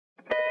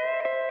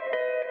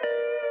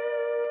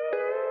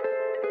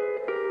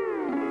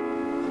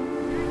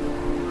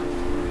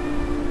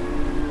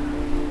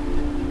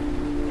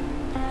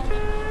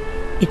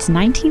It's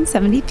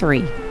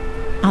 1973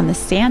 on the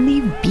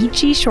sandy,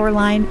 beachy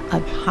shoreline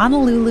of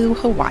Honolulu,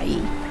 Hawaii.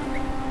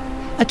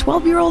 A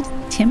 12-year-old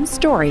Tim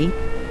Storey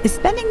is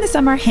spending the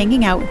summer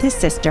hanging out with his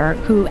sister,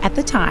 who at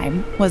the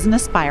time was an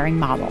aspiring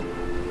model.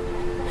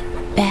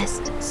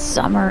 Best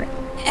summer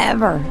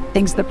ever,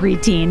 thinks the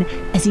preteen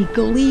as he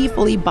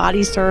gleefully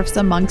body surfs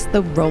amongst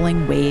the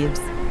rolling waves.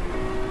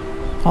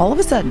 All of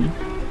a sudden,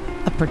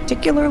 a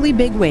particularly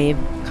big wave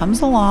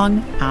comes along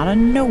out of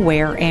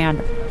nowhere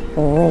and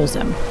rolls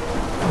him,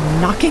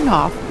 knocking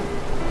off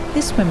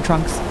his swim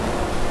trunks.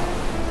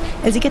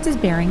 As he gets his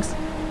bearings,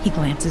 he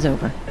glances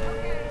over.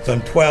 So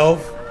I'm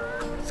 12,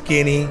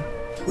 skinny,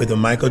 with a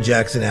Michael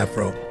Jackson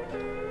afro,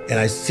 and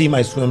I see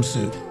my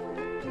swimsuit.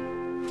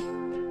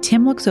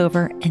 Tim looks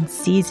over and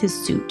sees his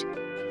suit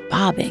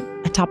bobbing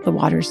atop the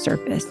water's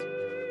surface,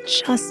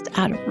 just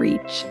out of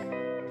reach.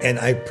 And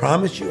I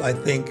promise you, I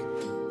think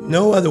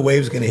no other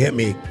wave's gonna hit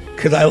me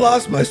because I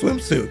lost my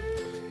swimsuit.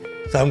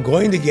 So I'm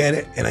going to get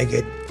it, and I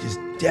get just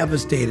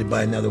devastated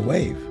by another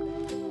wave.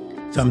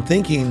 So I'm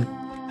thinking,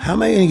 how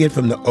am I gonna get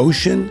from the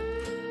ocean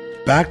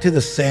back to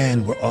the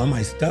sand where all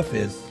my stuff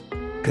is?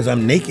 Because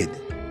I'm naked,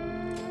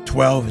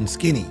 12 and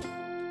skinny.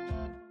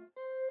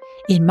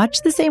 In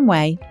much the same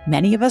way,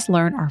 many of us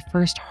learn our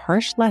first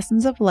harsh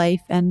lessons of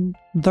life and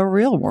the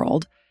real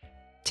world,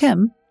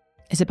 Tim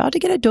is about to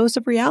get a dose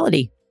of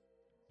reality.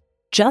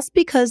 Just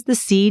because the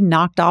sea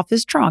knocked off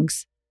his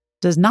trunks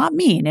does not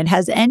mean it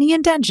has any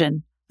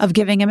intention of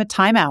giving him a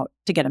timeout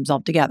to get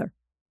himself together.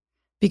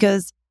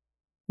 Because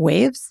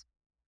waves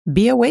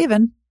be a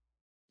wavin',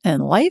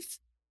 and life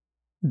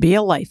be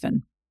a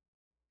lifin'.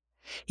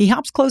 He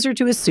hops closer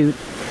to his suit.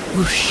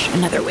 Whoosh,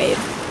 another wave.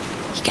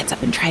 He gets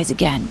up and tries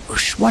again.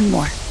 Whoosh, one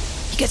more.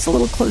 He gets a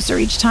little closer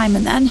each time,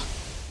 and then...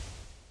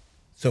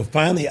 So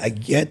finally, I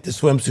get the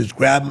swimsuits,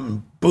 grab them,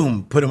 and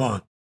boom, put them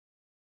on.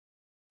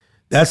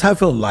 That's how I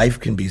feel life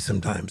can be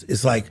sometimes.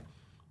 It's like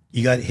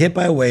you got hit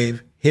by a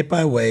wave,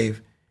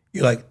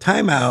 You're like,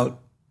 time out,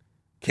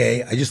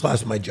 okay, I just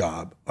lost my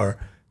job. Or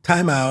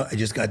time out, I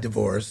just got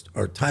divorced.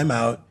 Or time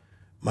out,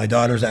 my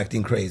daughter's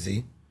acting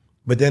crazy.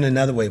 But then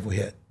another wave will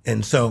hit.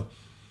 And so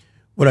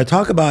what I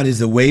talk about is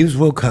the waves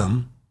will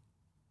come,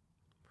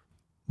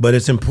 but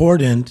it's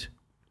important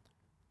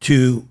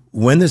to,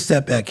 when the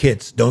setback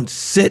hits, don't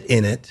sit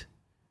in it,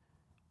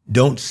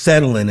 don't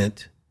settle in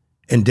it,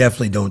 and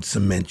definitely don't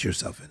cement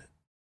yourself in it.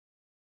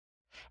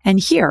 And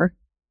here,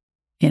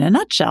 in a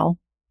nutshell,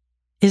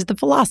 is the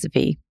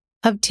philosophy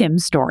of Tim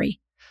Storey,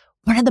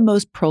 one of the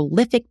most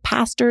prolific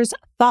pastors,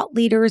 thought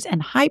leaders,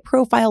 and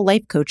high-profile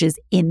life coaches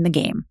in the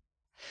game.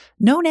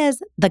 Known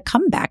as the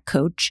comeback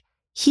coach,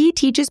 he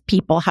teaches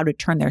people how to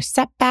turn their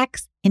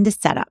setbacks into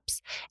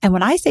setups. And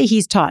when I say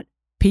he's taught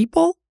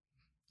people,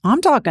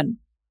 I'm talking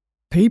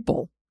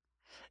people.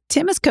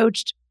 Tim has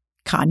coached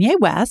Kanye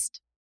West.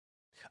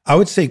 I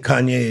would say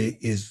Kanye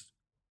is,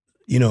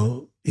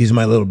 he's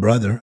my little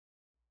brother.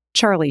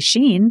 Charlie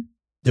Sheen.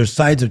 There's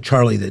sides of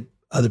Charlie that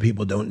other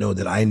people don't know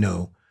that I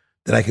know,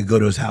 that I could go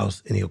to his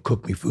house and he'll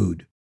cook me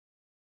food.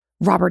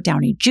 Robert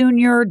Downey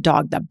Jr.,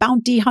 Dog the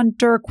Bounty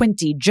Hunter,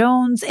 Quincy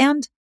Jones,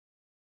 and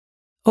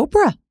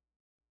Oprah.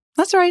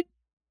 That's right.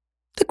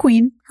 The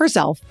Queen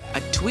herself.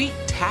 A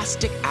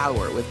tweet-tastic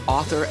hour with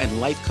author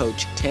and life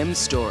coach Tim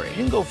Storey. You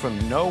can go from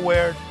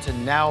nowhere to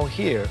now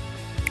here,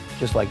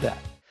 just like that.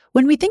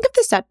 When we think of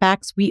the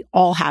setbacks we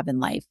all have in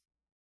life,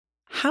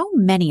 how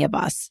many of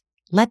us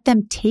let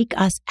them take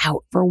us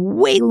out for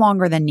way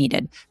longer than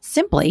needed,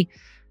 simply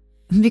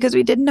because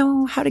we didn't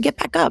know how to get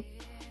back up?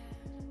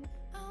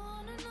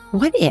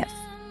 What if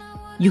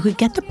you could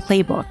get the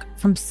playbook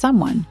from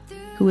someone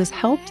who has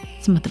helped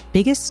some of the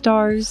biggest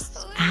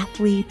stars,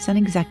 athletes, and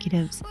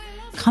executives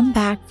come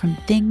back from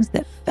things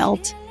that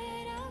felt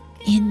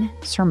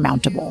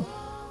insurmountable?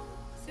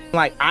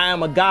 Like, I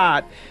am a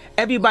god.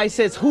 Everybody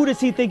says, who does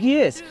he think he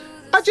is?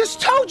 I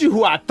just told you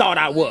who I thought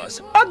I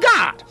was, a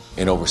god.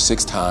 And over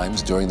 6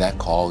 times during that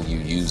call, you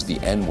used the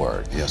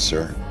N-word. Yes,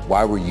 sir.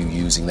 Why were you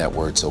using that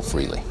word so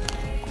freely?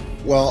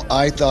 Well,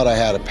 I thought I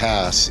had a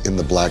pass in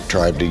the black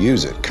tribe to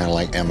use it, kind of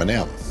like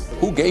Eminem.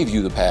 Who gave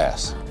you the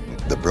pass?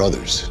 The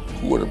brothers.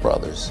 Who were the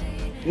brothers?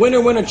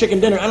 Winner, winner, chicken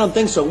dinner. I don't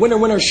think so. Winner,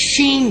 winner,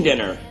 Sheen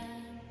dinner.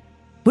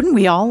 Wouldn't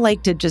we all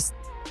like to just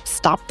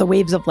stop the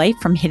waves of life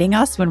from hitting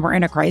us when we're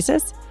in a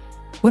crisis?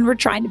 When we're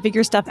trying to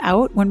figure stuff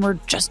out? When we're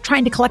just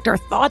trying to collect our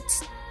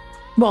thoughts?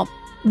 Well,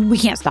 we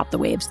can't stop the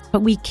waves,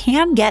 but we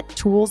can get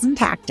tools and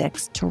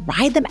tactics to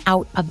ride them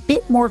out a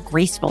bit more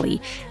gracefully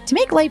to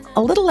make life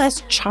a little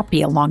less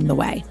choppy along the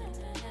way.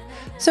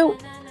 So,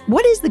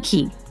 what is the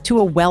key to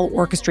a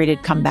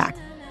well-orchestrated comeback?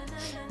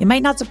 It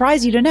might not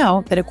surprise you to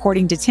know that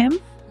according to Tim,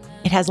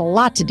 it has a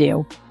lot to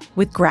do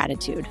with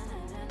gratitude.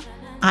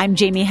 I'm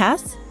Jamie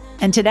Hess,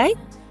 and today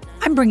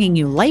I'm bringing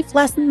you life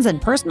lessons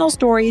and personal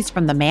stories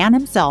from the man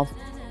himself,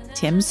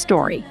 Tim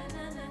Storey.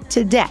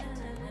 Today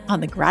on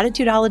the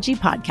Gratitudeology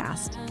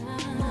podcast.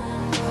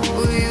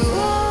 Will you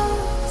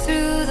walk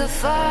through the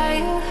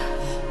fire?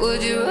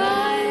 Would you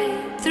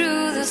ride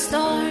through the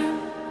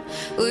storm?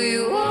 Will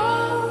you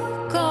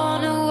walk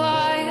on a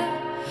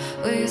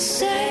wire? Will you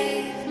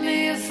save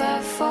if I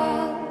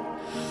fall?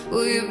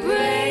 Will you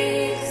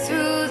break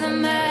through the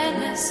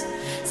madness?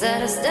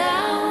 Set us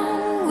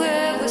down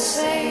where we're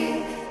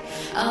safe.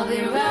 I'll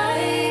be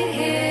right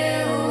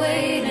here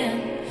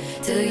waiting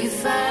till you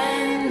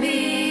find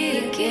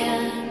me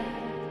again.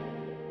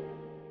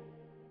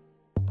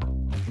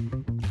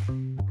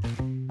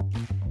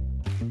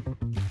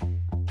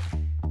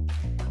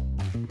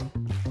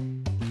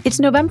 It's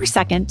November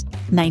 2nd,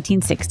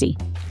 1960,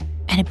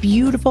 and a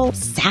beautiful,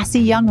 sassy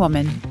young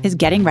woman is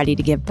getting ready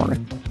to give birth.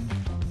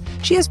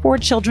 She has 4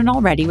 children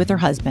already with her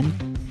husband,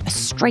 a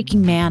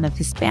striking man of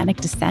Hispanic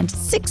descent,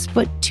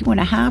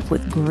 6'2.5"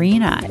 with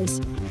green eyes.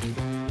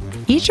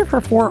 Each of her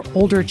 4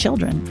 older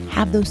children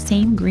have those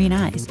same green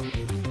eyes.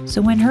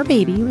 So when her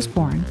baby was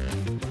born,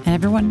 and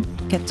everyone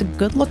gets a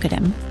good look at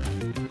him,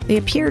 they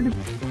appeared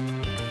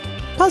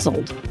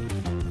puzzled.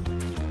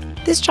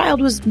 This child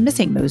was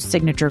missing those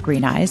signature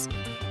green eyes,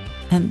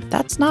 and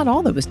that's not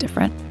all that was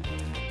different.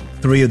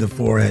 3 of the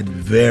 4 had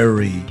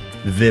very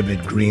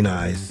vivid green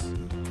eyes,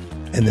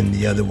 and then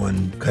the other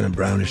one kind of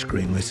brownish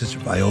green, my sister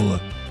Viola.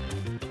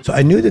 So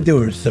I knew that there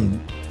were some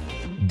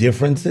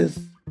differences.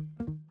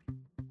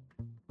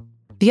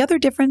 The other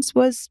difference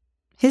was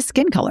his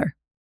skin color.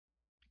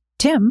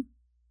 Tim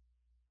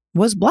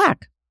was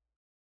black.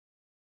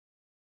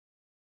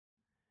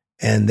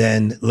 And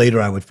then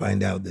later I would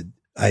find out that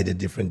I had a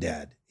different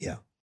dad. Yeah.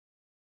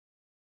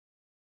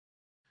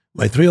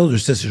 My 3 older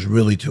sisters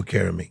really took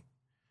care of me,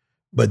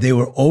 but they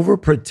were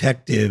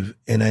overprotective,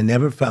 and I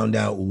never found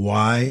out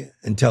why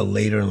until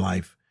later in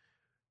life.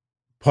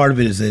 Part of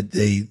it is that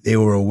they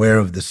were aware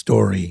of the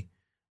story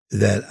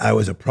that I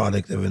was a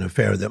product of an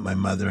affair that my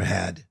mother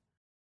had.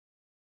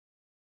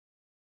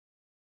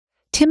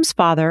 Tim's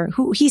father,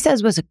 who he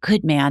says was a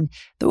good man,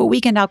 though a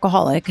weekend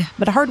alcoholic,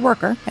 but a hard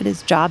worker at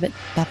his job at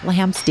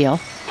Bethlehem Steel,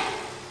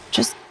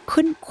 just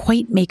couldn't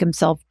quite make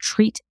himself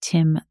treat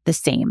Tim the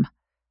same.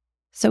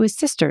 So his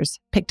sisters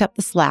picked up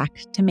the slack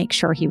to make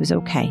sure he was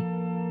okay.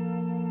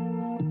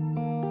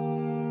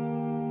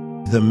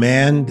 The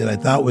man that I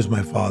thought was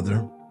my father,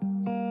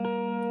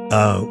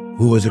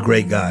 who was a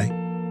great guy,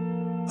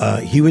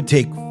 he would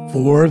take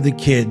 4 of the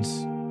kids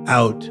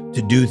out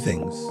to do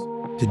things,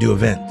 to do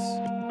events.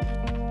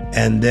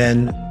 And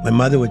then my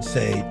mother would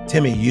say,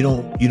 Timmy, you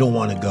don't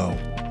want to go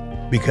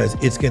because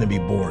it's going to be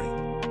boring.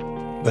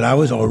 But I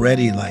was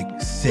already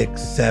like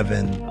 6,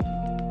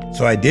 7,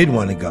 so I did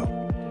want to go.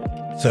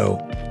 So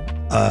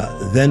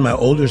then my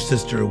older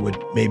sister would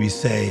maybe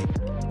say,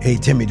 hey,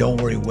 Timmy,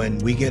 don't worry. When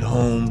we get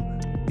home,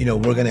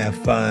 we're going to have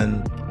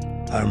fun.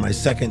 My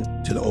second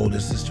to the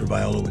oldest sister,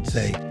 Viola, would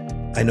say,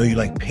 I know you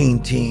like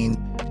painting.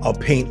 I'll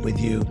paint with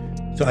you.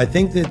 So I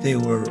think that they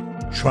were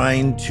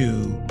trying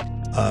to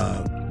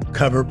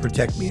cover,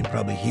 protect me, and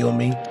probably heal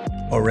me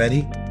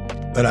already.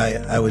 But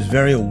I was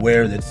very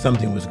aware that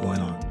something was going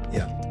on.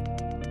 Yeah.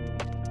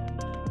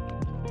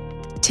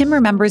 Tim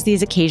remembers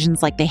these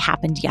occasions like they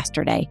happened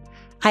yesterday.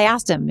 I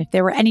asked him if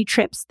there were any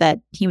trips that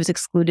he was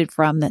excluded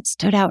from that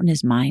stood out in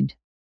his mind.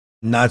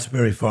 Knott's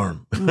Berry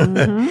Farm.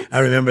 Mm-hmm. I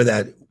remember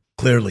that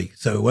clearly.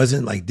 So it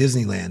wasn't like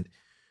Disneyland,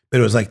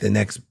 but it was like the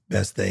next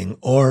best thing.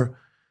 Or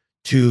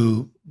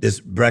to this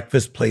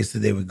breakfast place that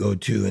they would go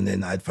to, and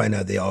then I'd find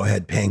out they all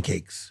had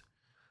pancakes.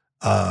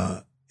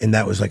 And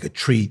that was like a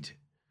treat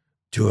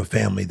to a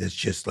family that's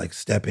just like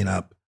stepping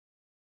up.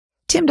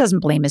 Tim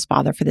doesn't blame his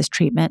father for this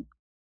treatment.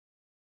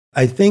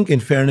 I think in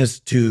fairness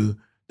to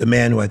the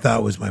man who I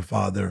thought was my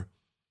father,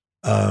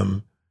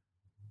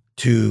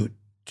 to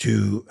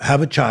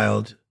have a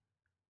child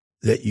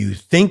that you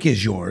think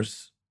is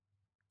yours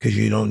because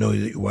you don't know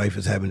that your wife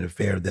is having an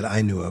affair that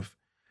I knew of,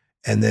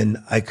 and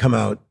then I come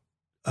out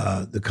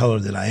the color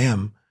that I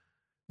am,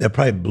 that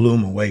probably blew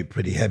him away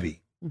pretty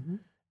heavy. Mm-hmm.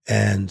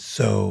 And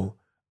so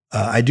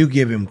I do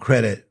give him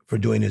credit for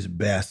doing his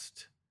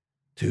best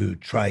to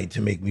try to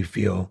make me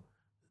feel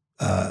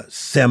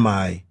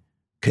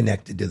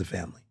semi-connected to the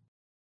family.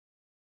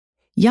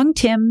 Young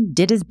Tim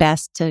did his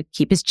best to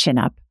keep his chin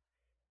up.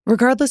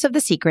 Regardless of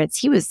the secrets,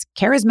 he was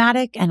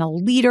charismatic and a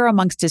leader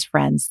amongst his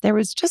friends. There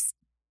was just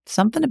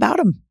something about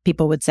him,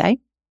 people would say.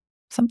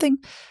 Something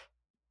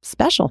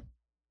special.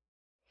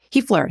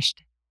 He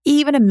flourished,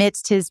 even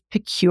amidst his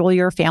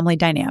peculiar family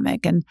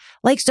dynamic. And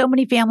like so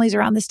many families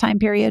around this time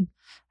period,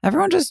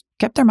 everyone just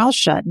kept their mouths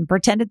shut and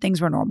pretended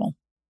things were normal.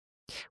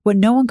 What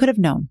no one could have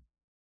known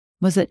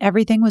was that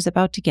everything was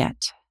about to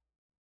get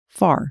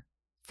far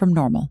from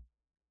normal.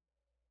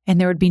 And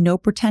there would be no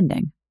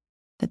pretending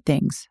that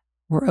things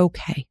were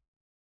okay.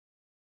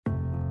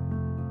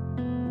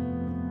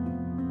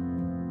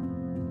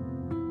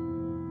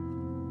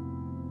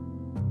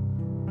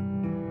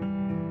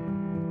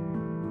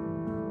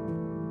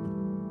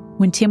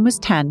 When Tim was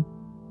 10,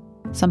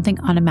 something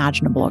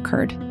unimaginable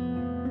occurred.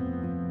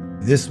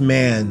 This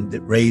man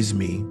that raised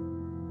me,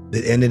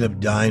 that ended up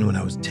dying when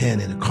I was 10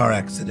 in a car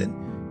accident,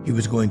 he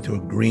was going through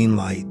a green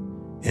light,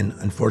 and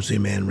unfortunately a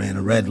man ran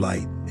a red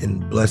light,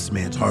 and bless the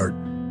man's heart,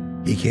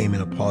 he came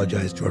and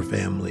apologized to our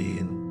family,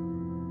 and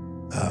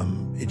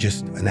it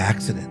just an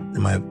accident.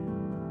 And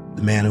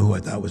the man who I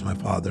thought was my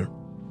father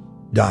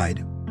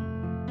died.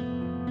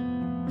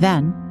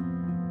 Then,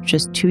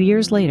 just 2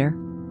 years later,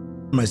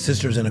 My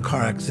sister's in a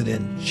car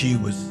accident. She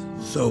was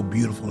so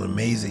beautiful and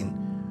amazing.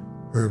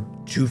 Her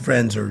two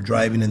friends are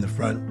driving in the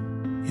front,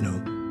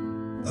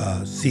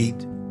 seat.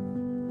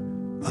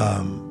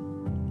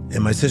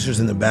 And my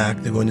sister's in the back.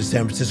 They're going to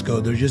San Francisco.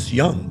 They're just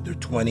young. They're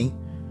 20.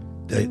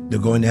 They're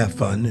going to have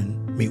fun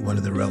and meet one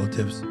of their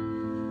relatives.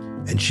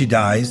 And she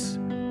dies.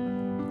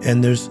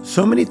 And there's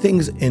so many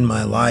things in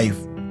my life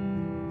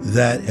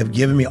that have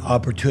given me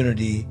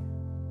opportunity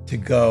to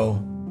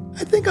go,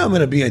 I think I'm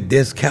going to be a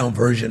discount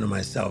version of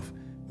myself.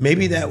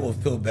 Maybe that will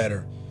feel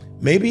better.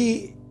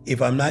 Maybe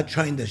if I'm not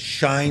trying to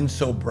shine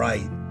so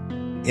bright,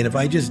 and if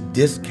I just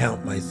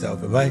discount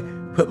myself, if I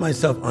put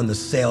myself on the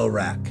sale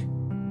rack,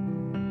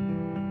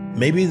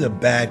 maybe the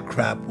bad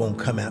crap won't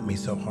come at me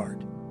so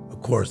hard.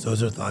 Of course,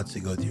 those are thoughts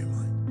that go through your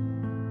mind.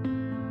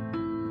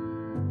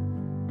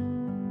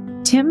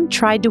 Tim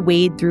tried to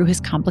wade through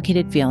his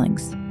complicated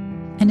feelings,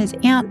 and his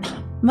aunt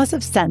must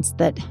have sensed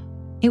that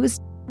it was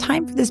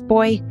time for this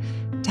boy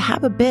to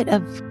have a bit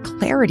of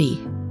clarity,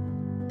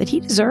 that he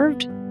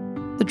deserved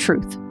the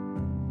truth.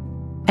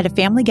 At a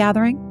family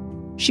gathering,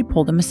 she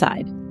pulled him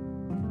aside.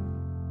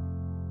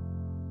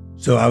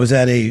 So I was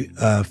at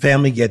a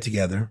family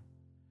get-together,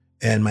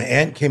 and my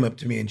aunt came up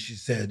to me and she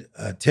said,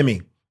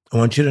 Timmy, I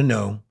want you to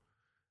know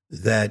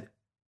that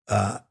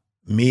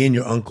me and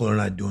your uncle are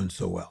not doing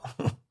so well.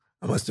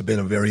 I must have been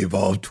a very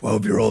evolved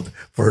 12-year-old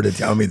for her to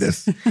tell me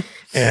this.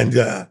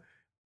 And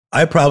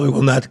I probably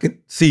will not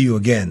see you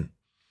again.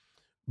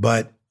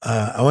 But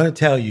I want to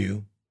tell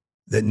you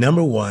that,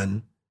 number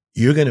one,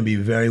 you're going to be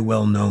very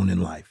well known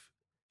in life.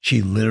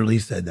 She literally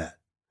said that.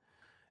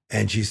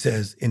 And she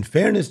says, in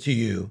fairness to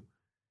you,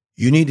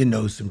 you need to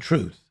know some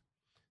truth.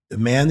 The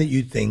man that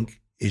you think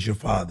is your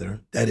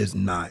father, that is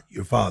not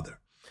your father.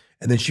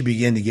 And then she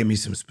began to give me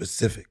some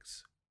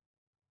specifics.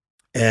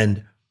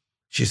 And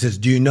she says,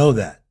 do you know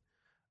that?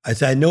 I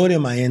said, I know it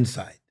in my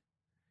inside.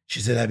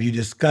 She said, have you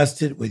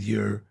discussed it with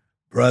your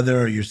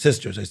brother or your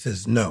sisters? I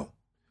says, no.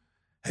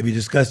 Have you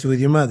discussed it with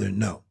your mother?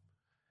 No.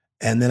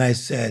 And then I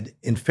said,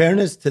 in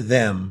fairness to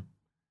them,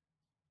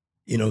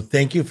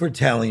 thank you for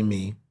telling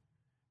me,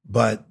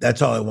 but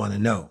that's all I want to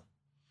know.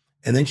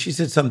 And then she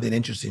said something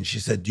interesting. She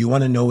said, do you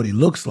want to know what he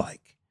looks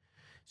like?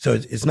 So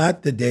it's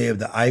not the day of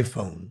the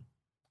iPhone.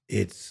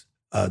 It's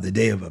the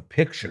day of a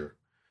picture.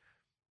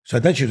 So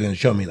I thought she was going to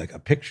show me like a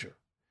picture.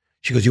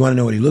 She goes, you want to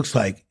know what he looks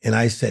like? And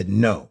I said,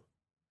 no.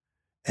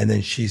 And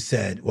then she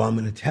said, well, I'm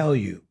going to tell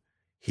you,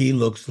 he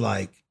looks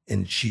like,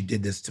 and she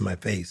did this to my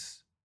face.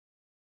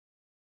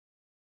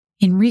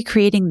 In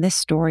recreating this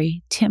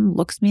story, Tim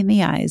looks me in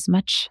the eyes,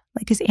 much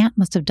like his aunt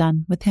must have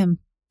done with him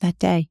that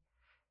day,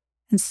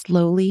 and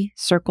slowly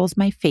circles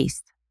my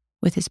face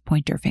with his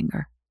pointer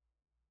finger.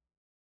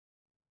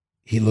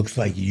 He looks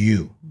like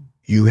you.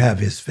 You have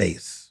his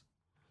face.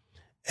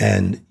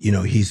 And,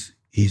 he's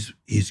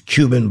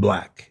Cuban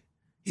black.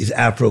 He's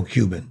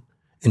Afro-Cuban.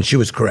 And she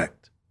was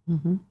correct.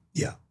 Mm-hmm.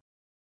 Yeah.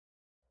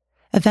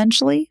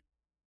 Eventually,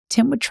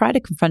 Tim would try to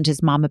confront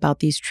his mom about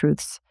these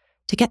truths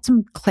to get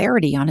some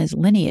clarity on his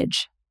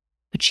lineage,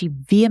 but she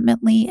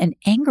vehemently and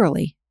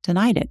angrily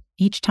denied it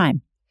each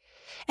time.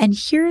 And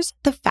here's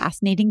the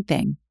fascinating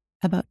thing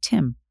about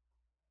Tim.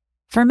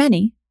 For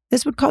many,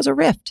 this would cause a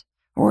rift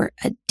or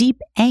a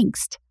deep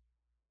angst.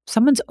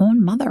 Someone's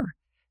own mother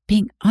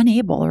being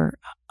unable or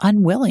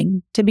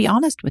unwilling to be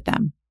honest with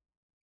them.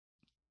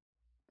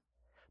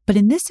 But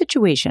in this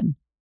situation,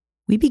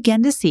 we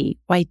begin to see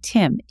why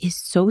Tim is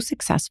so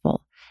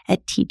successful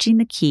at teaching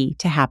the key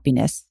to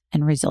happiness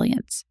and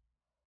resilience.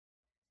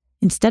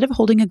 Instead of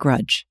holding a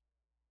grudge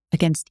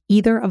against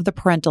either of the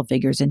parental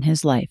figures in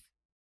his life,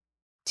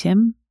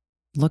 Tim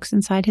looks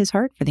inside his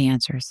heart for the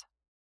answers.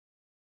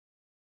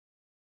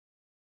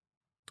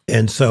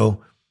 And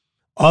so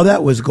all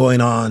that was going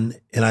on,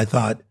 and I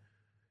thought,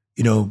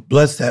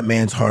 bless that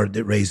man's heart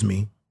that raised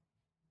me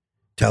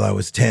till I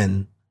was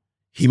 10.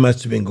 He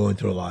must have been going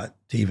through a lot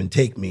to even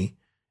take me.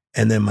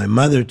 And then my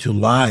mother to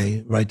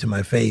lie right to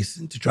my face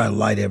and to try to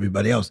lie to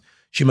everybody else.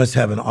 She must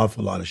have an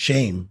awful lot of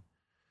shame.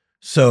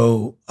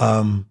 So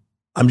I'm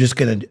just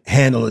going to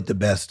handle it the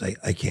best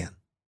I can.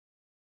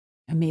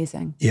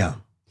 Amazing. Yeah.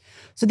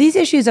 So these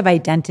issues of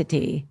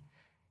identity,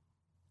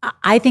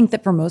 I think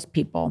that for most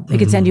people, it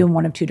could send you in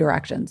one of two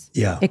directions.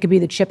 Yeah. It could be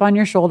the chip on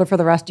your shoulder for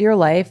the rest of your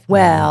life.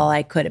 Well,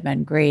 I could have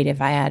been great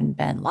if I hadn't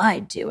been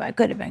lied to. I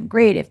could have been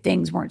great if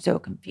things weren't so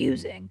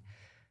confusing.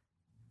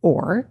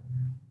 Or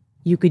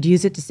you could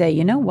use it to say,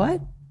 you know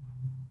what?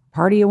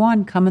 Party of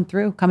one coming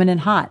in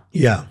hot.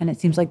 Yeah. And it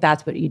seems like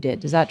that's what you did.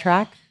 Does that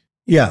track?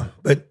 Yeah.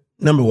 But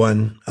number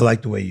one, I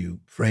like the way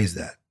you phrase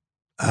that.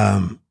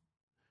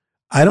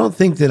 I don't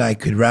think that I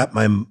could wrap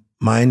my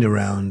mind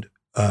around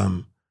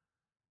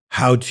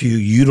how to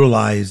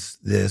utilize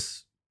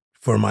this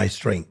for my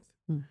strength.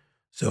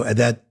 So at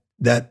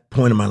that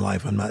point in my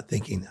life, I'm not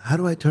thinking, how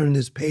do I turn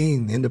this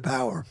pain into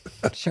power?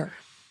 Sure.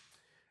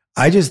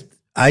 I just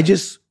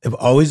have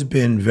always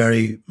been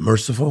very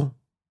merciful.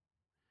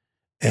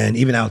 And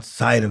even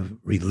outside of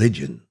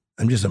religion,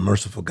 I'm just a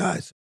merciful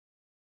guy.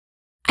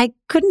 I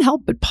couldn't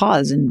help but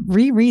pause and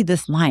reread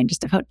this line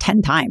just about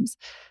 10 times.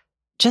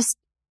 Just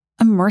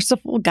a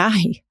merciful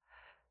guy.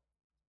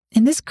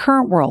 In this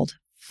current world,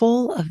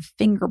 full of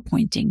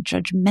finger-pointing,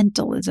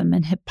 judgmentalism,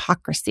 and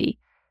hypocrisy,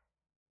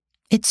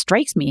 it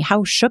strikes me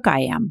how shook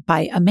I am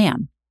by a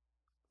man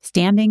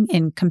standing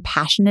in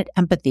compassionate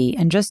empathy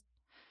and just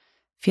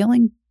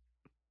feeling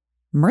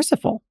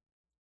merciful.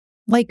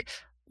 Like,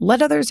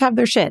 let others have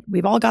their shit.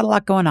 We've all got a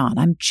lot going on.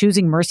 I'm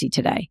choosing mercy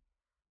today.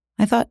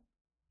 I thought,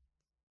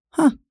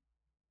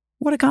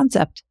 what a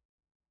concept.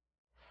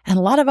 And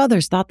a lot of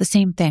others thought the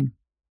same thing.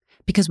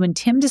 Because when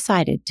Tim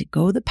decided to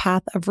go the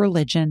path of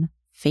religion,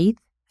 faith,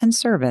 and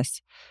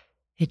service,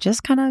 it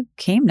just kind of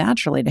came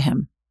naturally to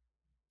him.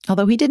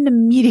 Although he didn't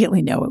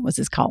immediately know it was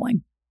his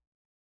calling.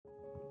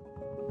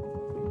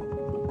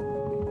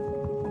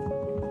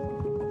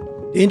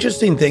 The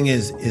interesting thing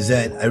is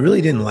that I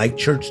really didn't like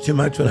church too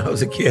much when I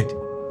was a kid.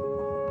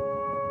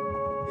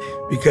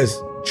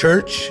 Because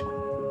church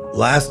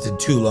lasted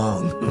too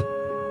long.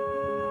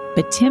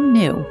 But Tim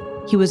knew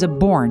he was a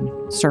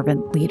born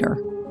servant leader.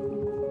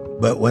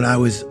 But when I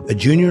was a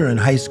junior in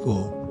high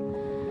school,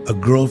 a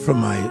girl from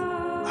my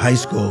high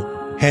school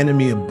handed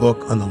me a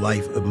book on the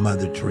life of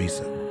Mother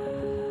Teresa.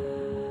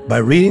 By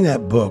reading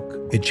that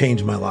book, it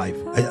changed my life.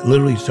 I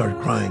literally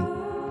started crying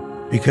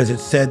because it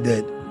said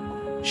that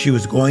she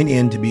was going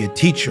in to be a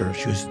teacher.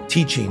 She was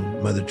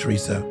teaching Mother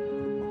Teresa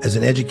as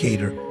an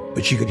educator,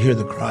 but she could hear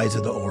the cries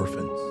of the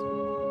orphans.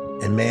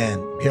 And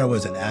man, here I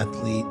was, an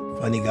athlete,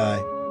 funny guy,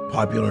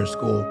 popular in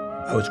school.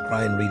 I was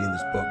crying reading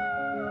this book.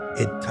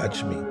 It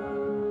touched me.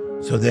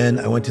 So then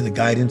I went to the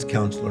guidance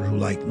counselor who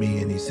liked me,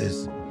 and he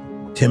says,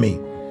 Timmy,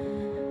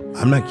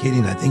 I'm not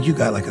kidding. I think you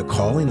got like a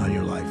calling on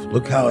your life.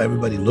 Look how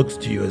everybody looks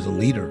to you as a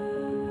leader.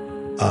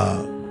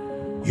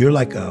 You're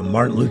like a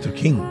Martin Luther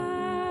King,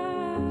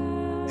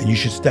 and you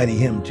should study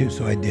him too.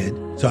 So I did.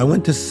 So I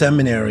went to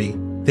seminary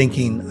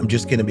thinking I'm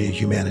just going to be a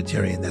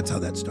humanitarian. That's how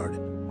that started.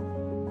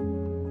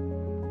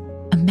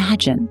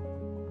 Imagine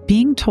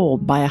being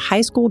told by a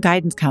high school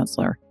guidance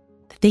counselor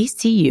that they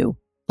see you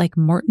like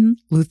Martin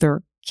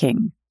Luther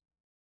King.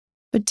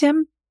 But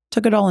Tim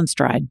took it all in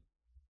stride.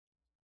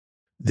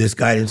 This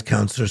guidance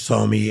counselor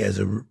saw me as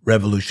a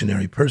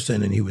revolutionary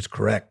person, and he was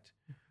correct.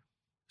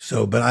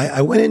 So, but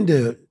I went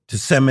into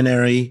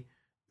seminary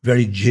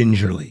very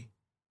gingerly.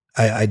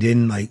 I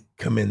didn't like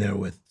come in there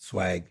with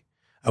swag.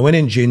 I went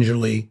in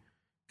gingerly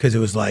because it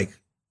was like,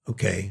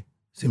 okay,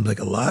 seems like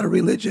a lot of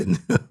religion.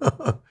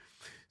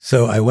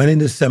 So I went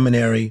into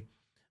seminary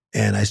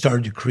and I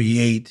started to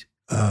create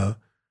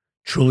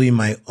truly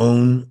my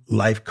own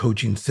life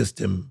coaching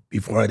system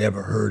before I'd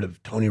ever heard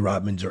of Tony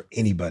Robbins or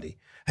anybody.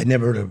 I'd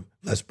never heard of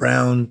Les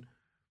Brown,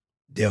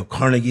 Dale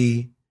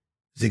Carnegie,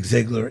 Zig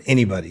Ziglar,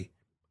 anybody.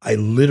 I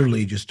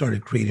literally just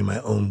started creating my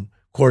own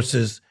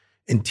courses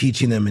and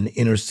teaching them in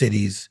inner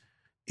cities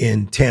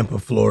in Tampa,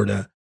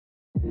 Florida.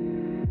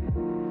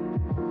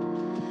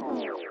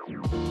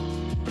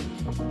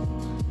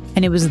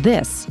 And it was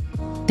this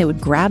that would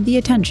grab the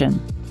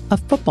attention of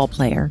football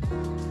player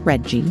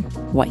Reggie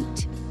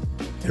White.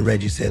 And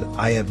Reggie said,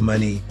 I have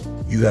money,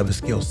 you have a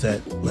skill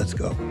set, let's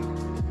go.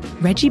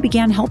 Reggie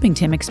began helping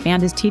Tim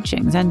expand his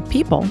teachings, and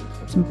people,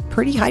 some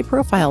pretty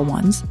high-profile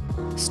ones,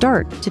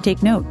 start to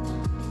take note.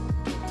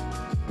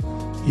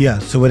 Yeah,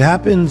 so what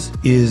happens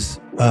is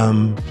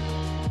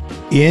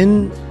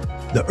in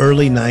the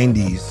early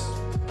 90s,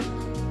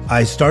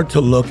 I start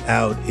to look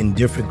out in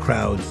different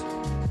crowds,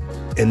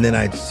 and then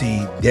I'd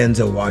see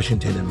Denzel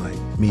Washington in my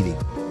meeting.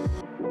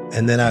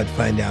 And then I'd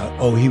find out,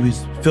 oh, he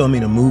was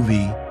filming a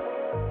movie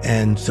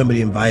and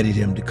somebody invited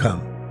him to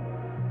come.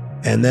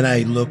 And then I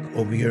look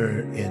over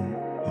here in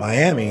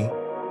Miami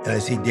and I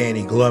see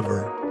Danny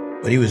Glover,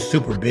 but he was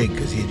super big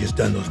because he had just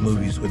done those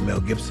movies with Mel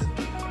Gibson.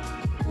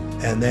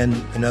 And then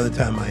another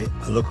time I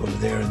look over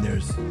there and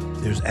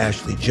there's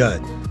Ashley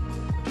Judd.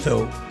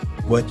 So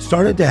what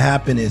started to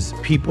happen is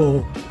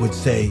people would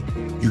say,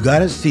 you got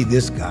to see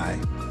this guy.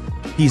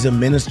 He's a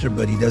minister,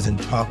 but he doesn't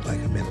talk like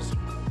a minister.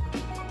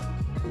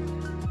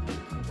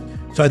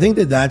 So I think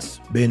that that's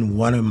been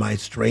one of my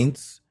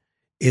strengths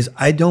is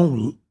I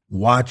don't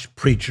watch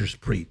preachers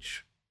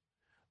preach.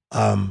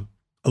 A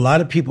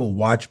lot of people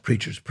watch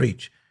preachers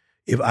preach.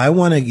 If I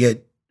want to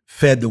get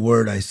fed the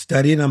word, I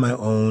study it on my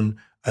own.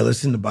 I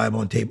listen to Bible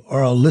on tape,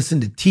 or I'll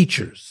listen to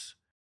teachers.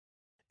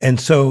 And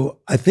so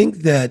I think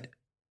that,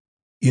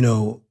 you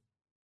know,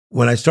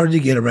 when I started to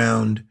get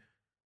around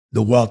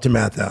the Walter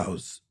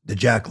Matthau's, the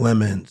Jack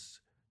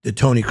Lemmons, the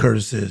Tony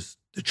Curtises,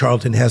 the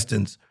Charlton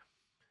Hestons,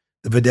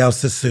 the Vidal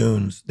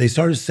Sassoons, they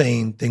started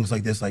saying things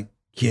like this, like,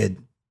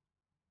 kid,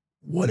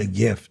 what a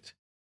gift.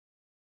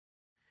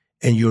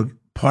 And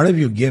part of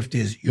your gift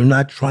is you're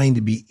not trying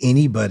to be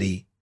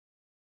anybody.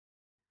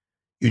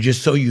 You're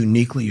just so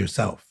uniquely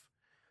yourself.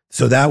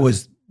 So that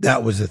was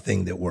the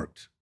thing that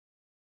worked.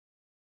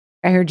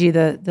 I heard you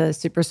the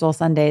Super Soul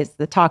Sundays,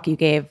 the talk you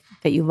gave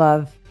that you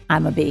love,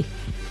 I'm a bee.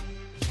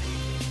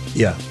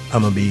 Yeah,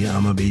 I'm a bee,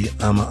 I'm a bee,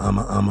 I'm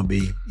a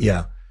bee.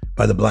 Yeah,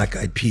 by the Black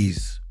Eyed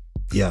Peas.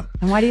 Yeah.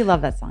 And why do you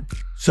love that song?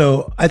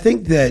 So I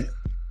think that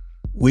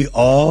we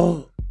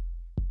all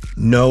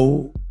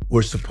know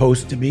we're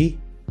supposed to be.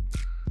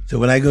 So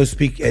when I go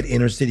speak at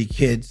inner city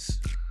kids,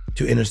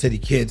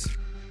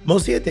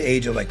 mostly at the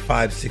age of like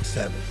 5, 6,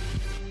 7,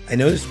 I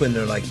notice when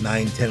they're like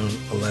 9, 10,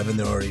 11,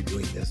 they're already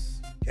doing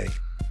this, okay?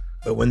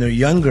 But when they're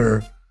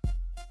younger,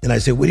 and I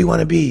say, what do you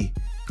want to be?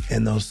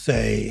 And they'll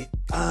say,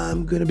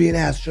 I'm going to be an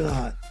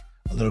astronaut.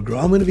 A little girl,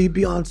 I'm going to be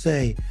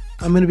Beyonce.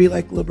 I'm going to be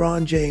like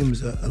LeBron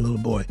James, a little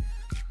boy.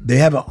 They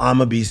have an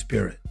I'ma be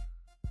spirit.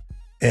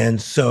 And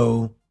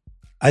so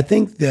I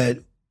think that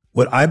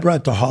what I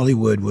brought to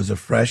Hollywood was a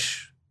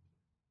fresh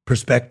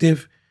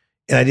perspective,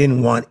 and I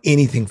didn't want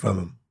anything from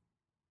him.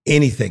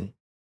 Anything.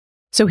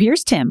 So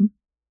here's Tim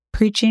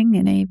preaching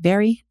in a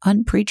very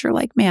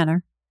unpreacher-like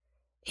manner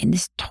in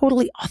this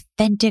totally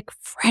authentic,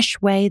 fresh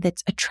way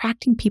that's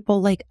attracting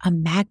people like a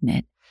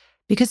magnet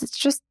because it's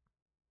just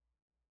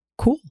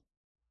cool.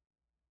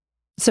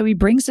 So he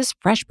brings this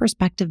fresh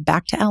perspective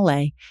back to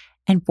LA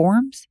and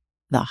forms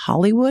the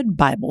Hollywood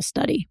Bible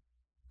Study.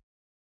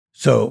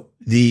 So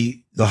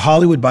the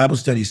Hollywood Bible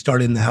Study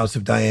started in the house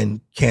of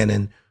Diane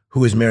Cannon, who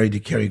was married to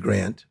Cary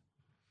Grant.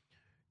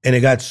 And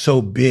it got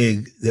so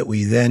big that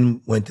we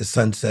then went to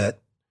Sunset.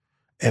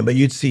 But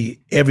you'd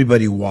see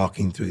everybody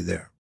walking through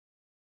there.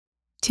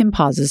 Tim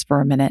pauses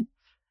for a minute,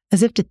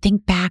 as if to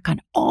think back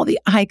on all the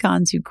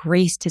icons who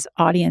graced his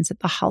audience at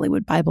the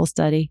Hollywood Bible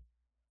Study.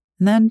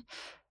 And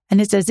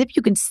it's as if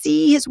you can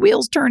see his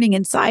wheels turning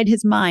inside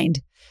his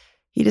mind.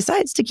 He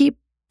decides to keep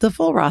the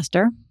full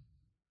roster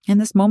in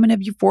this moment of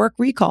euphoric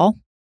recall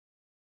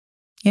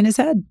in his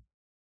head.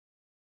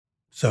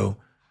 So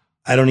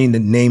I don't need to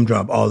name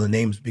drop all the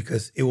names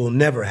because it will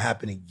never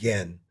happen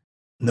again.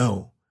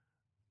 No,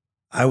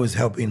 I was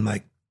helping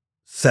like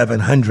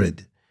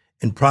 700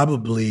 and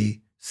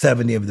probably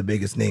 70 of the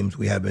biggest names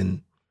we have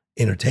in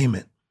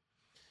entertainment.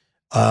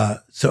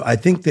 So I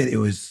think that it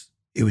was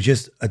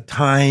just a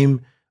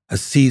time, a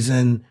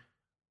season,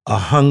 a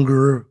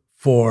hunger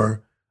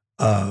for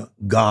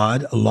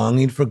God, a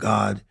longing for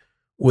God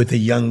with a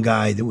young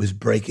guy that was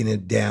breaking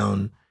it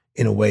down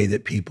in a way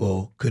that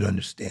people could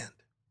understand.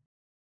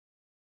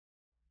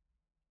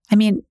 I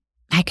mean,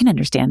 I can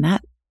understand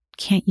that,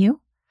 can't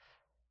you?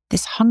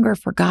 This hunger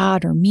for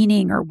God or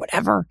meaning or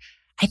whatever.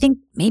 I think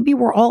maybe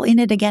we're all in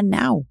it again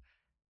now.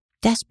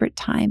 Desperate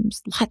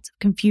times, lots of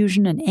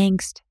confusion and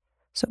angst.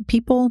 So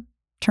people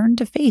turn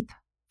to faith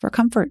for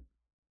comfort.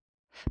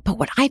 But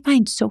what I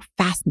find so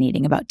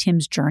fascinating about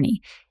Tim's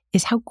journey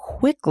is how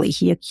quickly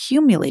he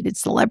accumulated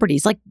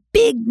celebrities, like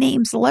big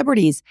name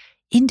celebrities,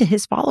 into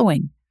his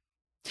following.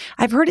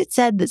 I've heard it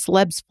said that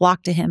celebs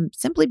flock to him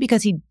simply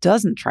because he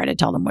doesn't try to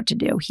tell them what to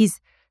do.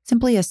 He's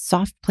simply a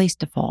soft place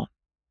to fall.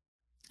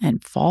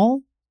 And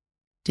fall?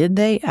 Did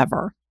they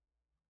ever?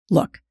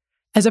 Look,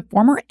 as a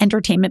former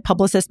entertainment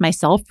publicist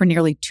myself for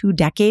nearly 2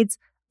 decades,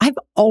 I've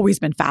always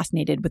been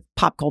fascinated with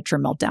pop culture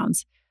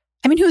meltdowns.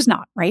 I mean, who's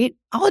not, right?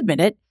 I'll admit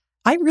it.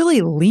 I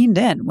really leaned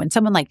in when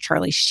someone like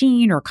Charlie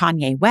Sheen or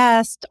Kanye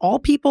West, all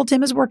people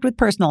Tim has worked with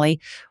personally,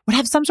 would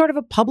have some sort of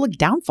a public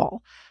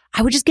downfall.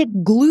 I would just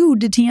get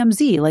glued to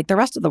TMZ like the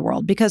rest of the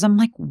world because I'm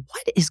like,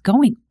 what is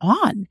going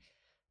on?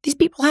 These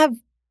people have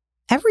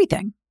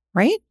everything,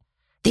 right?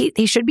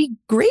 They should be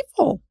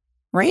grateful,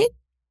 right?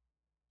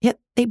 Yet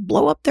they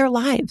blow up their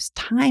lives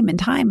time and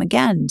time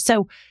again.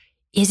 So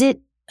is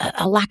it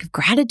a lack of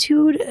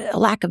gratitude, a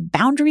lack of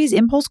boundaries,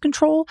 impulse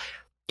control?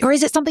 Or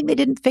is it something they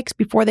didn't fix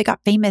before they got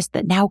famous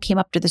that now came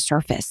up to the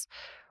surface?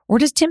 Or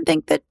does Tim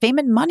think that fame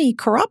and money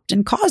corrupt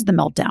and cause the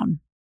meltdown?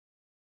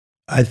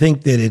 I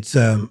think that it's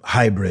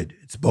hybrid.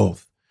 It's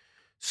both.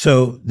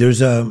 So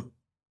there's a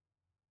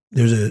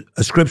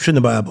scripture in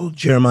the Bible,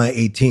 Jeremiah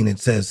 18. It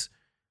says,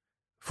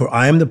 "For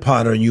I am the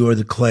potter and you are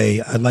the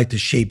clay. I'd like to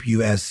shape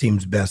you as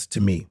seems best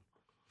to me."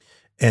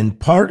 And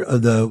part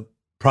of the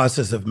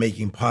process of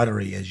making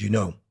pottery, as you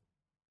know,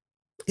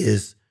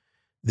 is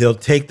they'll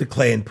take the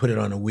clay and put it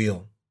on a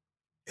wheel,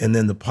 and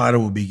then the potter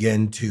will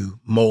begin to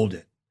mold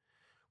it.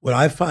 What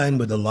I find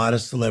with a lot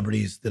of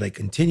celebrities that I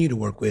continue to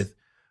work with,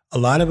 a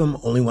lot of them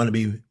only want to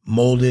be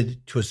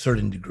molded to a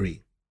certain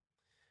degree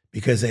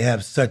because they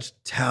have such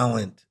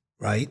talent,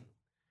 right?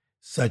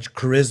 Such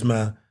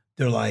charisma.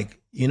 They're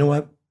like, you know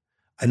what?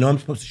 I know I'm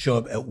supposed to show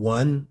up at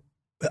 1,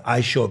 but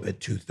I show up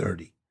at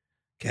 2:30.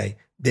 Okay.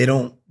 They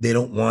don't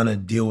want to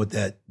deal with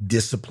that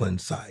discipline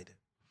side.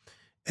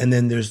 And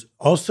then there's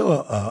also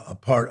a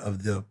part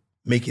of the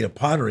making a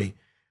pottery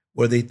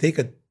where they take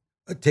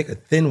a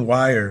thin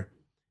wire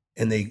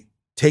and they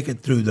take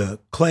it through the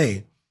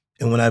clay.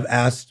 And when I've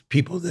asked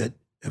people that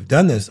have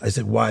done this, I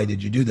said, why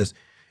did you do this?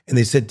 And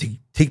they said to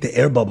take the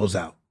air bubbles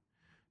out.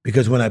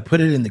 Because when I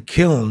put it in the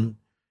kiln,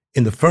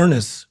 in the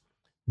furnace,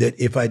 that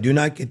if I do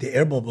not get the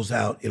air bubbles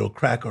out, it'll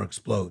crack or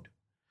explode.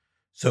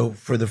 So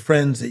for the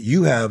friends that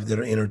you have that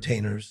are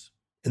entertainers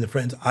and the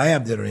friends I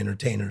have that are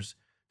entertainers,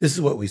 this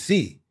is what we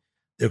see.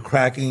 They're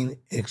cracking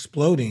and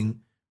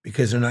exploding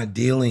because they're not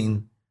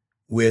dealing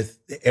with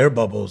the air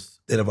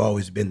bubbles that have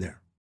always been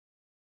there.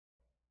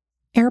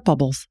 Air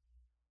bubbles.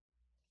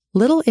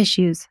 Little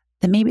issues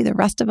that maybe the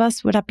rest of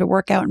us would have to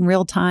work out in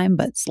real time,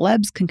 but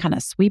celebs can kind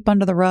of sweep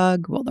under the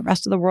rug while the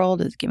rest of the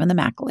world is giving them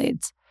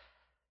accolades.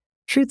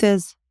 Truth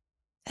is,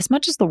 as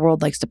much as the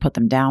world likes to put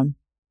them down,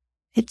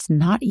 it's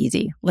not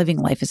easy living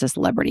life as a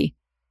celebrity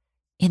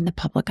in the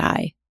public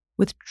eye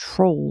with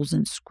trolls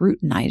and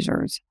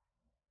scrutinizers.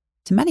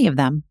 To many of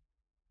them,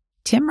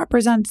 Tim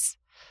represents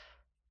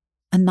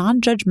a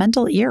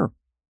non-judgmental ear,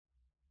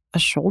 a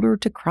shoulder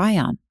to cry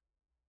on.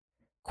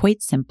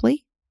 Quite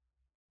simply,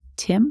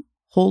 Tim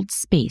holds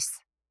space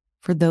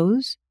for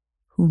those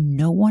who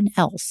no one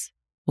else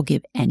will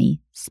give any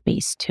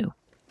space to.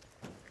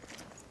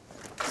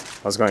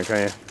 How's it going,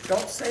 Kanye?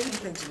 Don't say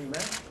anything to me,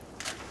 man.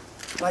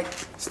 Like,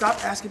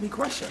 stop asking me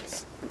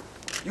questions.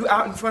 You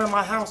out in front of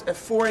my house at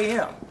 4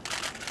 a.m.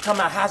 Talking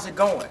about how's it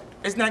going.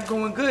 It's not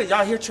going good.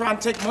 Y'all here trying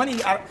to take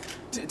money out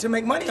to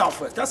make money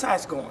off us. That's how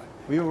it's going.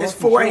 It's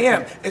 4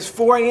 a.m. It's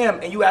 4 a.m.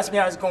 and you ask me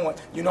how it's going.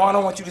 You know I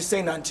don't want you to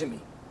say nothing to me.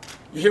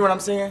 You hear what I'm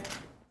saying?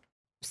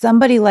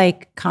 Somebody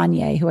like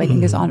Kanye, who I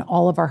think is on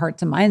all of our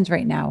hearts and minds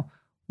right now,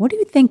 what do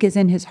you think is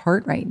in his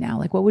heart right now?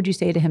 Like, what would you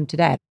say to him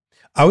today?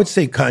 I would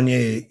say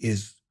Kanye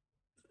is,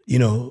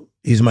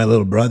 he's my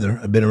little brother.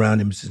 I've been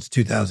around him since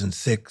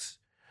 2006.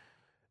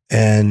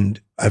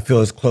 And I feel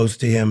as close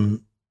to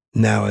him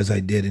now as I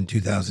did in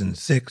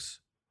 2006.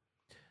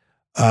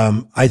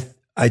 I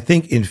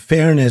think in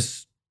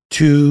fairness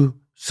to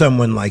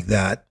someone like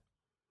that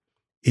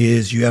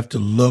is you have to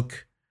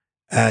look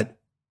at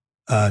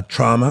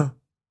trauma.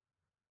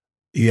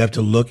 You have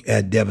to look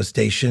at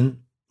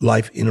devastation,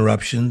 life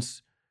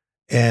interruptions.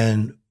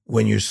 And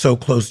when you're so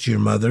close to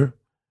your mother,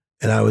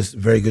 and I was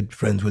very good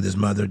friends with his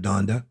mother,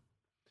 Donda,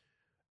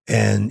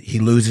 and he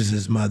loses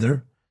his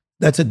mother,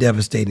 that's a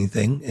devastating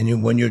thing.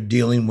 And when you're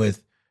dealing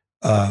with,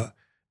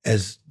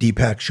 as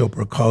Deepak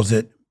Chopra calls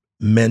it,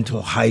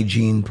 mental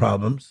hygiene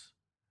problems,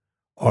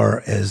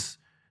 or as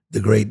the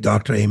great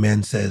Dr.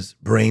 Amen says,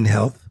 brain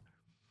health,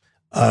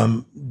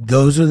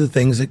 those are the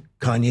things that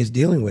Kanye is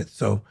dealing with.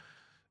 So,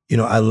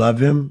 I love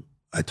him.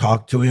 I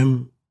talk to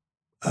him.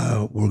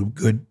 We're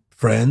good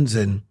friends,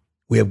 and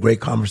we have great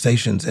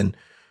conversations. And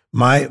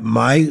my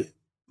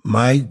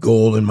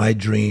goal and my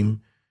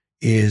dream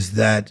is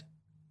that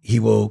he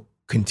will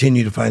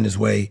continue to find his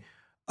way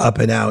up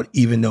and out,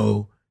 even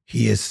though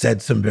he has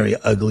said some very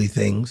ugly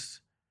things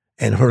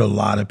and hurt a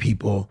lot of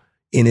people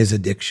in his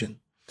addiction.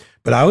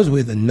 But I was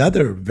with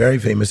another very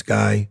famous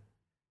guy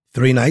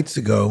 3 nights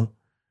ago,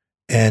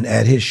 and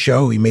at his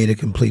show, he made a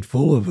complete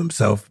fool of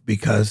himself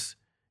because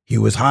he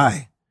was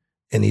high.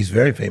 And he's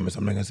very famous.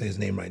 I'm not going to say his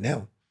name right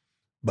now,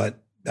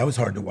 but that was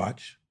hard to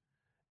watch.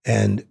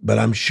 But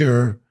I'm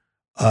sure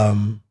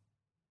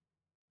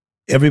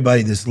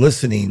everybody that's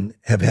listening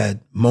have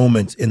had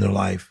moments in their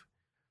life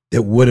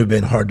that would have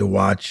been hard to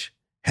watch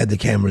had the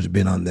cameras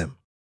been on them.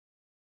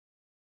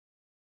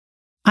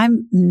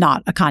 I'm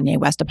not a Kanye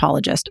West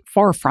apologist,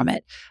 far from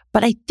it.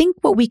 But I think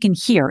what we can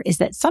hear is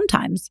that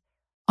sometimes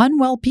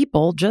unwell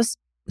people just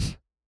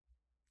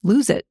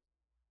lose it.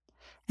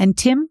 And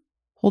Tim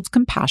holds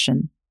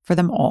compassion for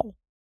them all.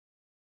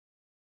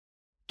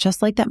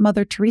 Just like that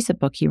Mother Teresa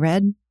book he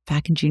read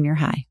back in junior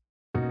high.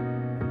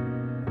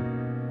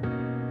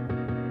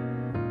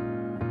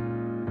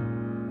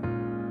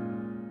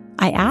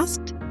 I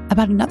asked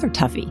about another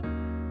toughie,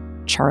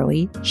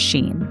 Charlie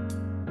Sheen.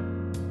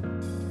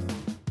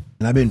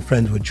 And I've been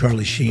friends with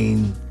Charlie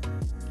Sheen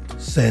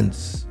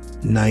since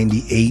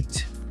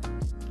 98.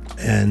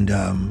 And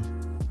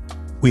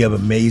we have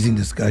amazing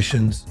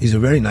discussions. He's a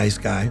very nice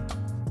guy,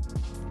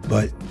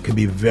 but can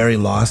be very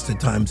lost at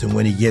times. And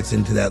when he gets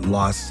into that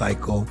lost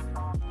cycle,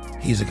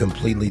 he's a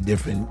completely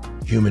different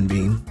human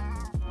being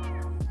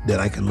that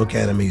I can look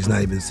at him, he's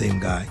not even the same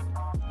guy.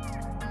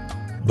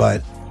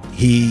 But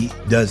he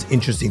does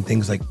interesting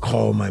things like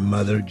call my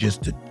mother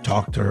just to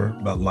talk to her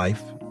about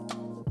life.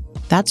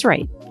 That's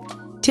right.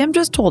 Tim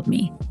just told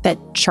me that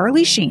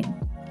Charlie Sheen,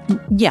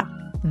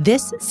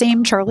 this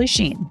same Charlie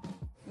Sheen.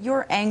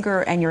 Your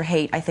anger and your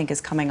hate, I think, is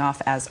coming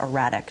off as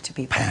erratic to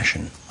people.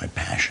 My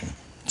passion.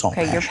 It's all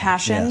passion. Your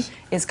passion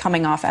is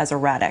coming off as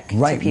erratic to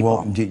right.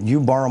 people. Well,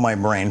 you borrow my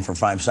brain for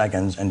 5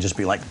 seconds and just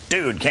be like,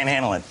 dude, can't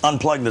handle it.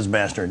 Unplug this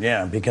bastard.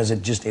 Yeah, because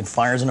it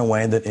fires in a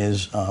way that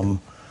is,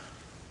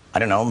 I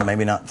don't know,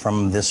 maybe not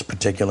from this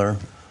particular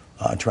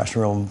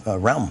terrestrial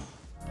realm.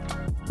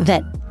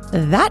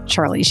 That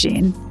Charlie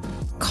Sheen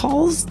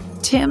calls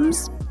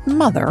Tim's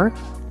mother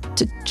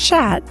to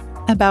chat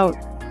about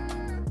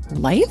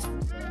life?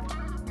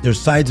 There's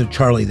sides of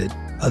Charlie that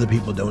other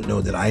people don't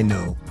know that I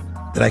know,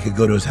 that I could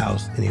go to his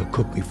house and he'll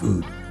cook me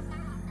food.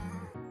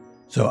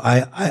 So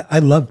I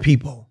love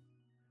people.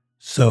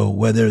 So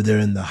whether they're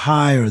in the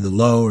high or the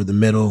low or the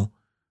middle,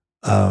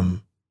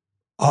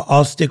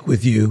 I'll stick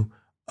with you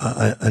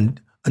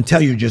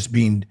until you're just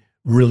being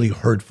really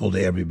hurtful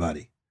to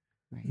everybody.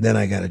 Right. Then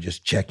I got to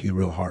just check you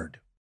real hard.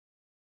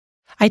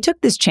 I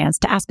took this chance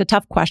to ask a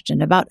tough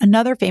question about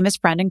another famous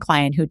friend and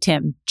client who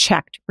Tim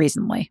checked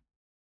recently.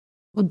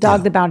 Well,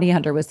 Dog the Bounty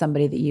Hunter was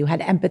somebody that you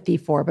had empathy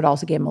for, but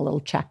also gave him a little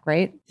check,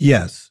 right?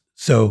 Yes.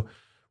 So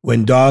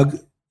when Dog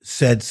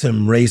said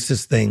some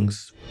racist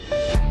things,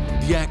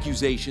 The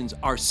accusations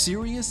are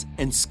serious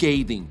and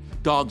scathing.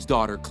 Dog's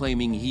daughter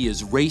claiming he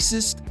is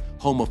racist,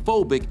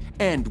 homophobic,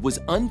 and was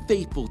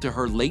unfaithful to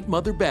her late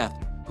mother, Beth,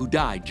 who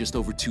died just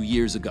over 2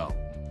 years ago.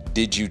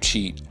 Did you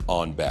cheat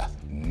on Beth?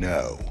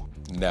 No.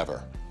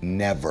 Never.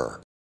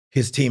 Never.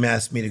 His team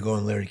asked me to go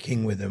on Larry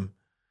King with him.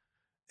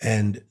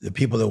 And the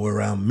people that were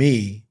around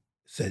me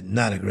said,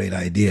 not a great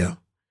idea.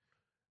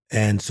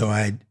 And so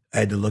I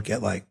had to look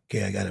at like,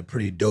 okay, I got a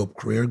pretty dope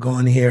career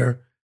going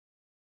here,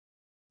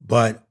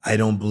 but I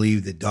don't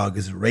believe that Dog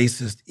is a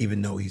racist,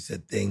 even though he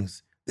said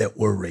things that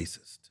were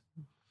racist.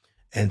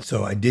 And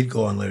so I did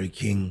go on Larry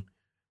King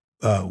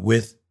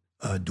with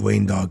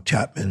Dwayne Dog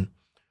Chapman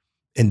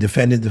and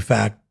defended the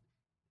fact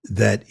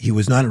that he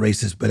was not a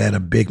racist, but had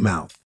a big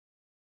mouth.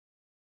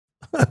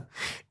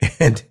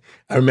 And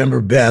I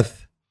remember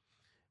Beth,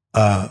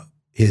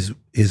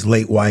 his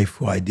late wife,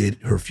 who I did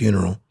her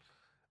funeral,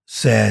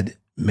 said,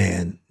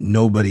 man,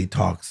 nobody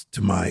talks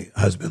to my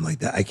husband like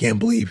that. I can't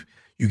believe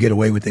you get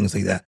away with things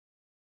like that.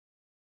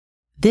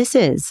 This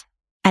is,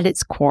 at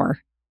its core,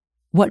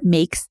 what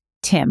makes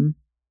Tim,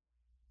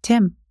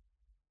 Tim.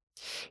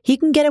 He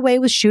can get away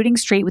with shooting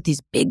straight with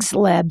these big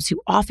celebs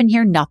who often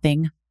hear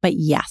nothing but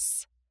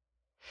yes.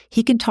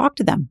 He can talk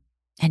to them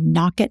and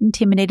not get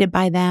intimidated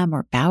by them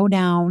or bow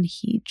down.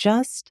 He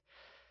just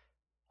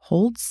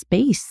holds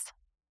space.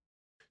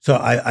 So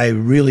I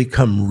really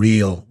come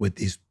real with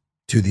these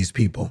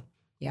people.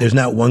 Yeah. There's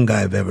not one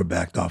guy I've ever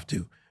backed off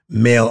to,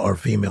 male or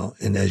female.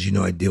 And as you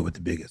know, I deal with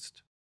the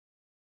biggest.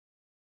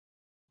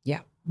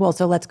 Yeah. Well,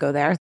 so let's go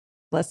there.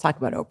 Let's talk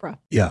about Oprah.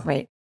 Yeah.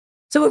 Right.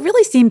 So it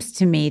really seems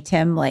to me,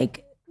 Tim,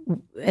 like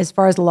as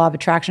far as the law of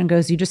attraction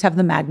goes, you just have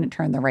the magnet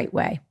turn the right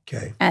way.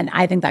 Okay. And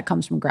I think that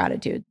comes from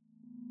gratitude.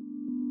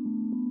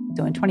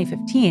 So in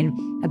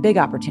 2015, a big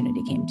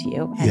opportunity came to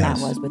you, and that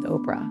was with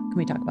Oprah. Can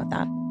we talk about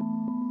that?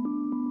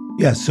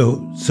 Yeah.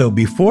 So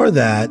before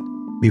that,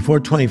 before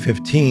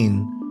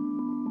 2015,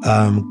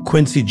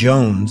 Quincy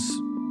Jones,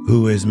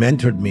 who has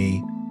mentored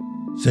me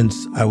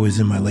since I was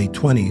in my late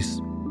 20s,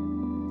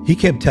 he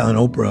kept telling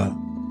Oprah,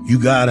 you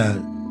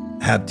gotta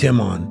have Tim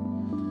on.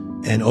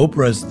 And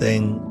Oprah's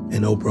thing,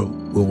 and Oprah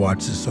will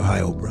watch this, so hi,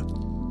 Oprah.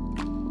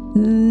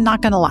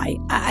 Not gonna lie,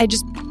 I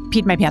just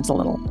peed my pants a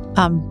little.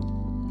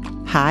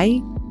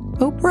 Hi,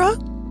 Oprah?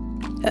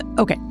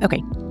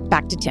 Okay,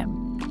 back to Tim.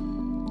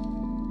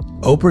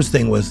 Oprah's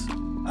thing was,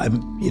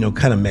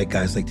 kind of met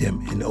guys like Tim,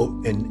 and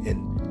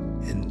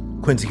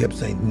Quincy kept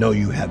saying, no,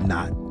 you have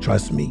not.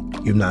 Trust me,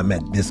 you've not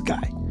met this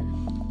guy.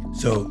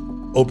 So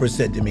Oprah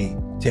said to me,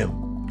 Tim,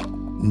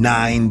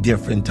 9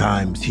 different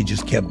times he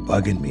just kept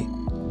bugging me.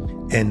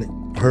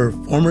 And her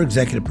former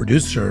executive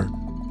producer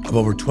of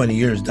over 20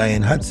 years,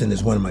 Diane Hudson,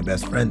 is one of my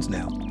best friends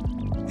now.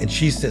 And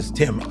she says,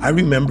 Tim, I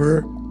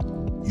remember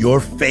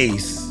your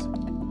face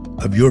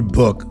of your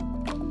book,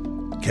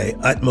 okay,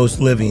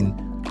 Utmost Living,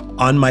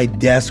 on my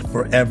desk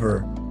forever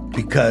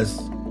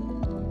because,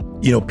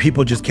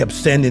 people just kept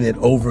sending it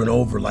over and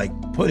over, like,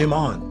 put him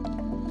on.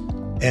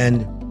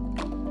 And,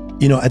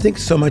 I think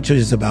so much of it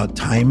is about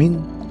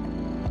timing.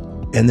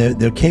 And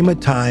there came a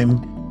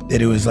time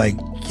that it was like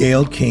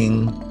Gayle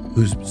King,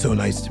 who's so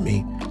nice to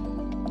me,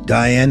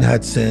 Diane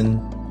Hudson,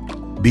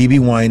 BB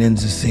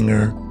Winans, a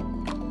singer,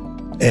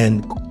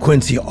 and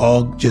Quincy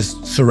all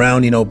just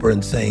surrounding Oprah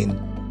and saying,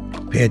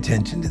 pay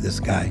attention to this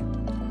guy.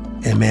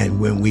 And man,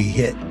 when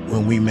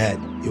we met,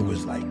 it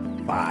was like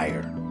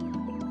fire.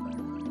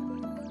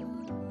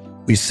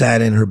 We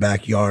sat in her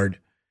backyard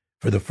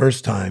for the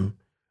first time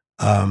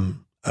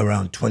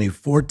around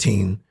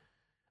 2014,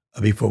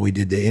 before we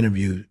did the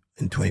interview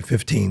in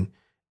 2015,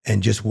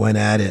 and just went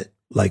at it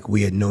like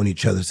we had known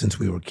each other since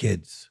we were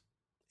kids.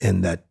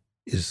 And that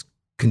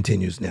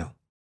continues now.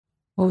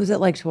 What was it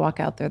like to walk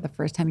out there the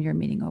first time you were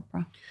meeting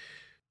Oprah?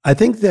 I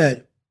think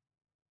that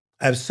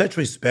I have such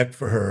respect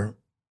for her,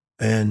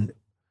 and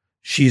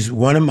she's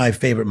one of my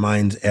favorite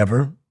minds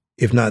ever,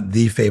 if not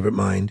the favorite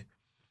mind.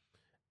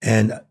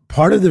 And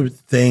part of the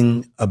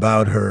thing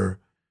about her,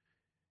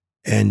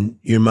 and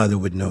your mother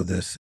would know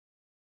this.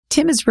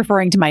 Tim is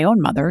referring to my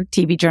own mother,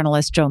 TV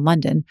journalist Joan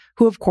London,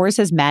 who of course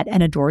has met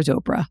and adores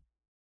Oprah.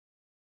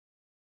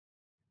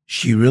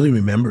 She really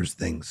remembers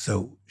things.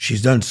 So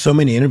she's done so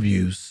many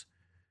interviews.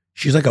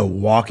 She's like a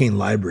walking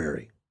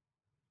library.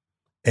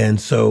 And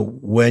so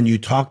when you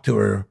talk to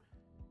her,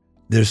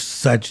 there's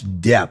such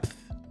depth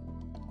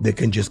that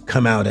can just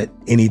come out at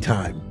any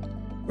time,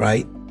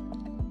 right?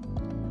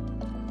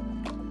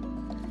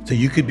 So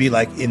you could be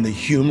like in the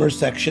humor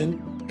section,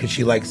 because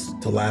she likes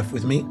to laugh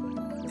with me,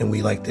 and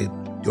we like to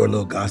do our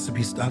little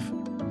gossipy stuff.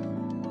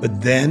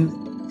 But then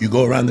you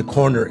go around the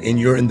corner and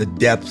you're in the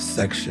depth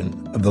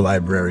section of the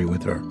library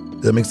with her.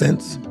 Does that make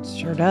sense? It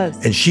sure does.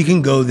 And she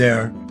can go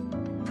there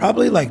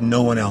probably like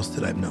no one else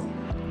that I've known.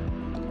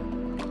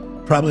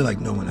 Probably like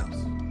no one else.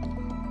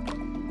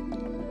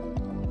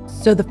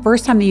 So the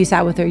first time that you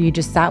sat with her, you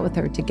just sat with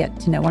her to get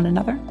to know one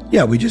another?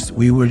 Yeah,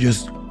 we were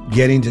just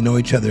getting to know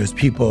each other as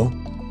people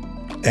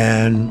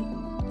and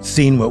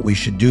seeing what we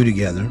should do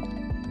together.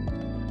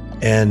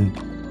 And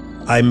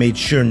I made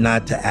sure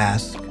not to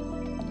ask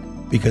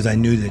because I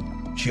knew that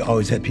she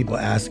always had people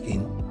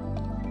asking.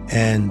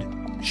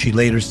 And she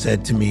later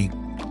said to me,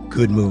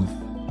 good move.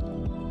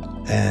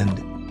 And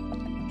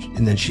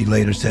then she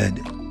later said,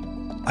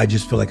 I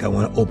just feel like I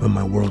want to open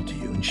my world to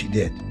you. And she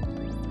did.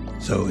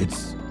 So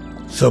it's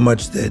so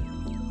much that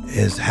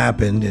has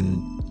happened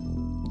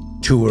in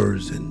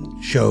tours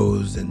and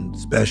shows and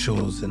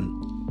specials and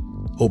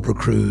Oprah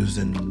Cruise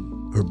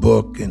and her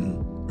book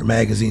and her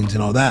magazines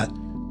and all that,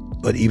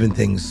 but even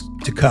things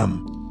to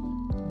come.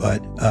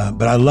 But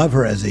I love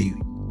her as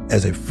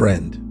a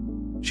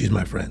friend. She's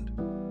my friend.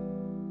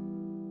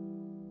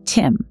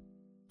 Tim,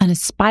 an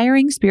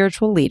aspiring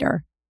spiritual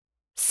leader,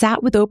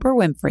 sat with Oprah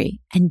Winfrey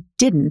and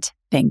didn't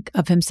think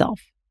of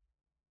himself.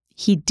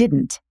 He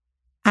didn't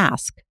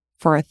ask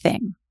for a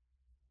thing.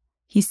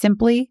 He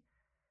simply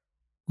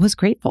was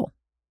grateful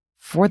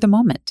for the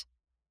moment.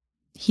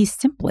 He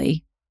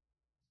simply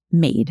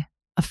made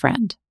a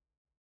friend.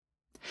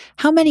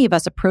 How many of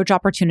us approach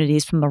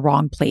opportunities from the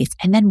wrong place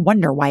and then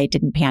wonder why it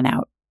didn't pan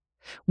out?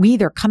 We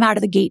either come out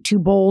of the gate too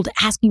bold,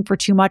 asking for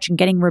too much and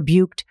getting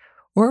rebuked,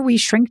 or we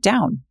shrink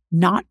down,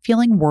 not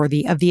feeling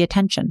worthy of the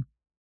attention.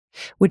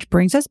 Which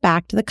brings us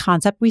back to the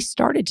concept we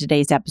started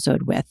today's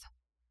episode with.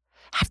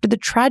 After the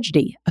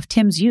tragedy of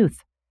Tim's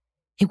youth,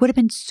 it would have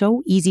been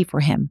so easy for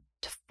him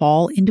to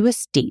fall into a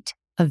state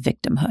of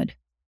victimhood.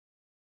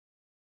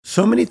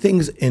 So many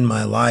things in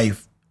my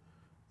life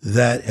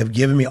that have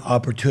given me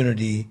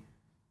opportunity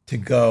to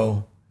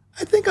go,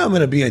 I think I'm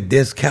going to be a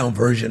discount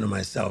version of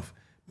myself.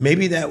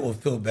 Maybe that will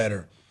feel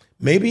better.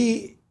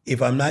 Maybe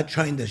if I'm not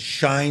trying to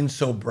shine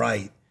so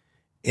bright,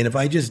 and if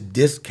I just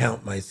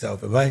discount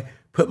myself, if I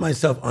put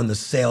myself on the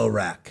sale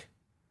rack,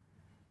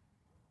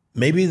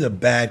 maybe the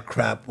bad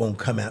crap won't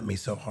come at me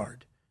so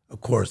hard.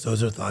 Of course,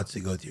 those are thoughts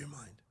that go through your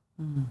mind.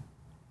 Mm.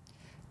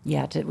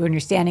 Yeah, when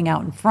you're standing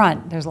out in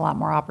front, there's a lot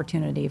more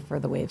opportunity for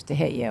the waves to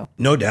hit you.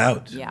 No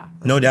doubt. Yeah.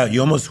 No doubt. You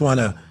almost want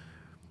to,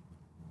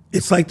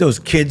 it's like those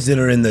kids that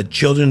are in the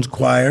children's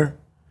choir.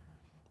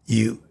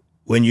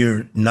 When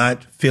you're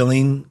not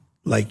feeling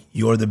like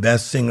you're the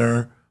best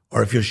singer,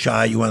 or if you're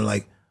shy, you want to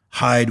like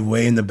hide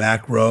way in the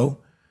back row.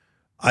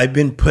 I've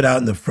been put out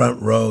in the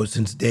front row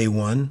since day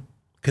one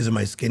because of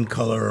my skin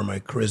color or my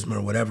charisma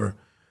or whatever.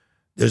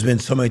 There's been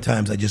so many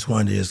times I just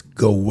wanted to just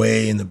go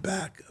way in the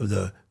back of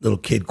the little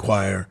kid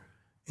choir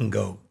and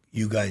go,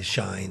 you guys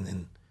shine,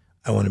 and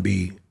I want to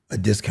be a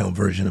discount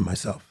version of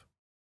myself.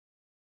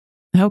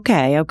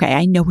 Okay.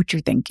 I know what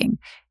you're thinking.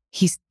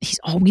 He's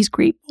always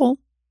grateful,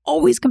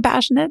 always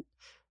compassionate.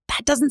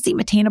 That doesn't seem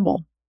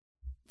attainable.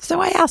 So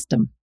I asked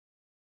him.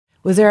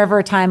 Was there ever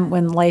a time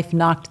when life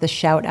knocked the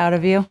shout out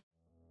of you?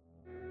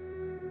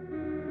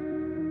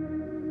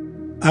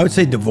 I would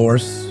say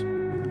divorce,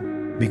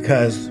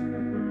 because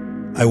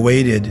I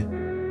waited.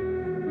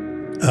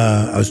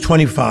 I was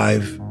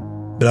 25,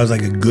 but I was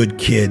like a good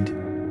kid.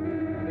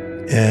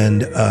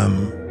 And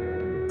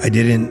I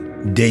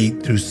didn't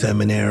date through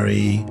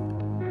seminary.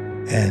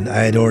 And I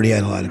had already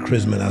had a lot of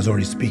charisma, and I was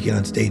already speaking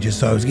on stages.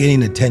 So I was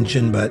getting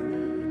attention, but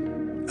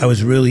I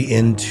was really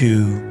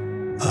into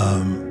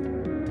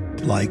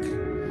like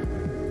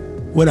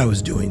what I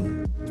was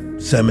doing,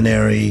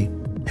 seminary,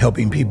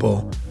 helping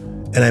people.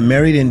 And I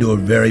married into a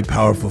very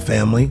powerful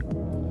family.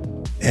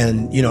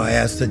 And, you know, I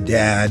asked the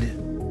dad,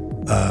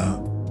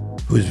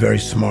 who's very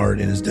smart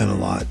and has done a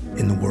lot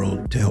in the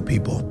world to help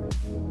people,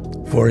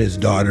 for his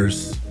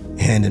daughter's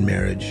hand in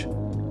marriage.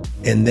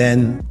 And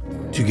then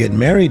to get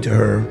married to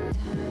her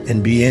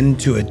and be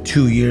into it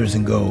 2 years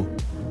and go,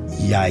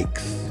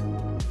 yikes,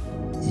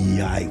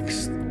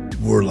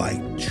 we're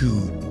like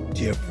two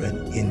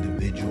different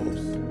individuals.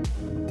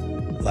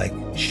 Like,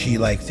 she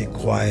likes it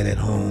quiet at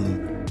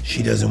home.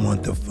 She doesn't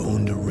want the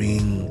phone to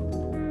ring.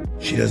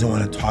 She doesn't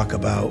want to talk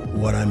about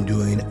what I'm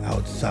doing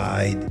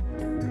outside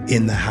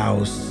in the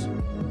house.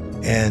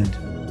 And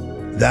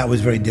that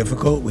was very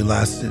difficult. We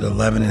lasted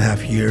 11 and a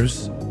half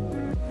years.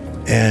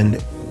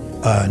 And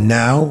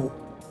now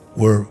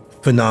we're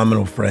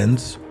phenomenal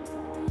friends.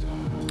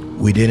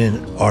 We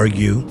didn't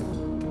argue.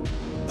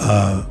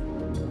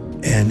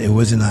 And it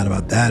wasn't not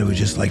about that. It was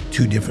just like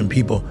two different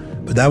people.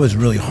 But that was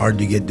really hard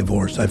to get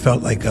divorced. I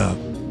felt like a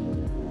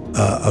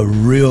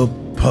real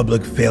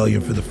public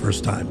failure for the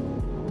first time.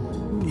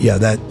 Yeah,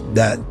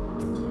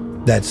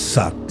 that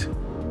sucked.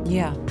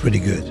 Yeah. Pretty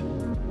good.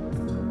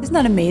 Isn't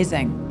that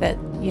amazing that,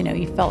 you know,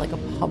 you felt like a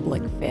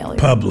public failure?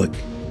 Public.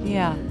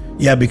 Yeah.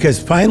 Yeah, because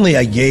finally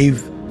I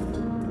gave,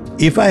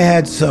 if I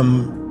had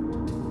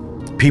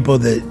some people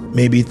that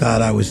maybe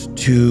thought I was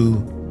too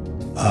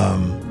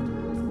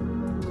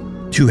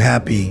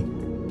happy,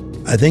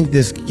 I think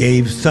this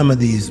gave some of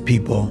these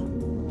people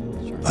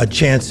a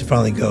chance to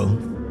finally go,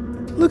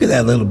 look at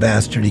that little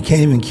bastard. He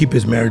can't even keep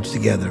his marriage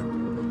together.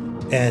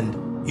 And,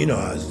 you know,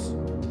 I was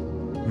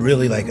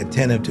really like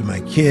attentive to my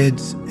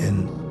kids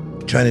and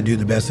trying to do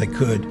the best I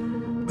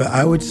could. But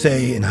I would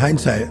say in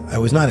hindsight, I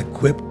was not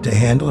equipped to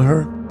handle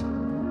her.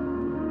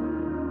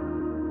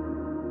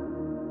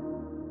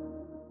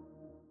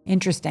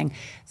 Interesting.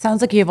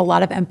 Sounds like you have a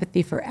lot of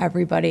empathy for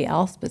everybody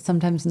else, but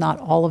sometimes not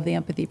all of the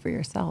empathy for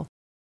yourself.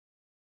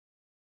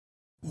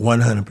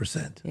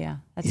 100%. Yeah,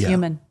 that's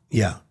human.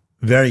 Yeah,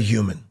 very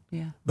human.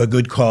 Yeah. But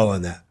good call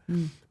on that.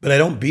 But I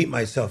don't beat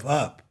myself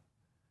up.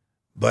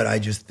 But I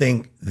just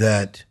think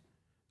that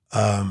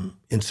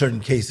in certain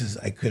cases,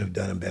 I could have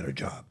done a better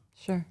job.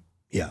 Sure.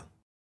 Yeah.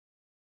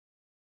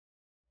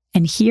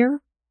 And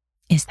here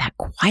is that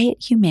quiet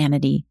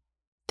humanity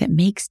that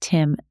makes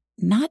Tim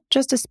not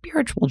just a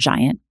spiritual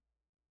giant,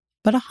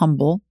 but a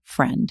humble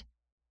friend.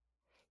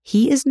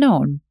 He is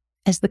known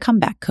as the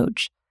comeback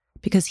coach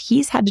because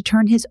he's had to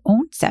turn his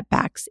own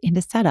setbacks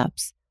into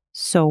setups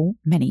so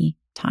many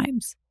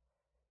times.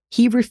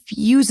 He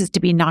refuses to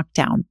be knocked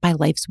down by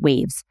life's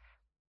waves,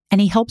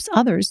 and he helps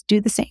others do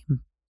the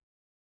same.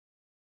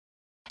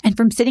 And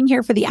from sitting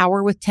here for the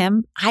hour with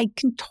Tim, I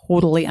can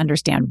totally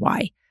understand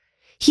why.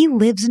 He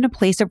lives in a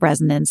place of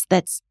resonance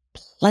that's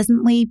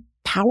pleasantly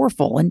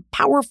powerful and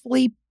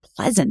powerfully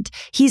pleasant.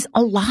 He's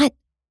a lot,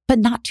 but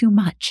not too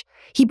much.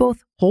 He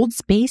both holds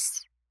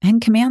space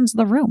and commands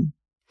the room.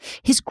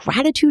 His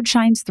gratitude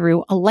shines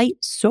through a light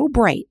so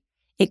bright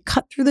it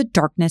cut through the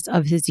darkness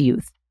of his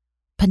youth,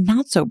 but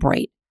not so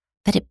bright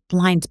that it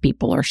blinds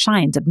people or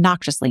shines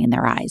obnoxiously in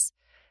their eyes.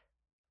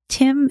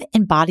 Tim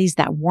embodies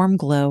that warm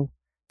glow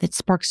that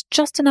sparks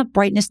just enough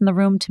brightness in the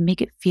room to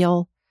make it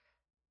feel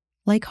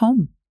like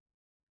home,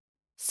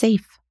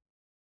 safe.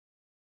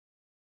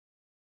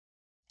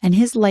 And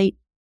his light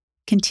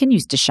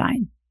continues to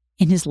shine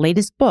in his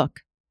latest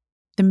book,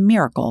 The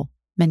Miracle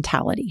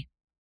Mentality.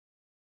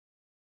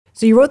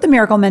 So you wrote The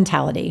Miracle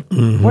Mentality.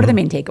 What are the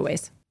main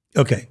takeaways?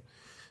 Okay.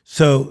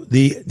 So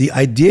the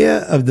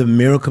idea of the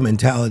miracle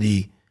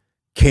mentality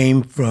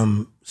came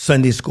from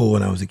Sunday school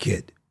when I was a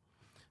kid.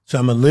 So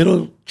I'm a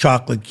little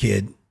chocolate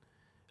kid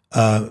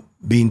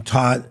being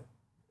taught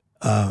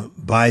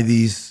by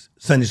these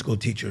Sunday school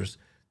teachers.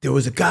 There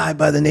was a guy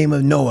by the name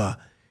of Noah,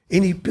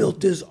 and he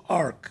built this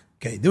ark.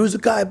 Okay. There was a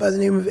guy by the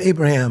name of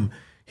Abraham.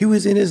 He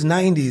was in his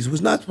 90s,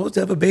 was not supposed to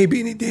have a baby,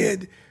 and he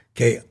did.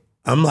 Okay.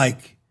 I'm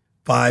like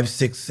 5,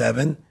 6,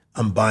 7.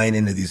 I'm buying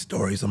into these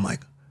stories. I'm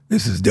like,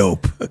 this is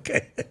dope.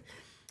 Okay.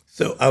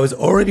 So I was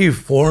already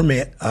forming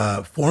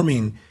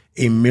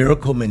a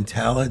miracle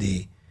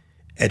mentality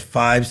at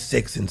 5,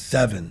 6, and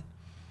 7.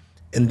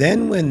 And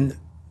then when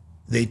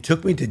they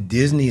took me to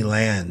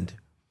Disneyland,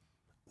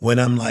 when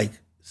I'm like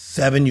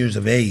 7 years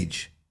of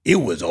age, it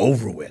was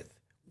over with.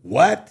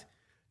 What?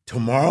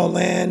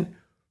 Tomorrowland,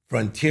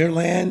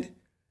 Frontierland,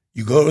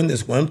 you go in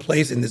this one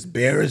place and this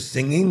bear is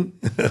singing.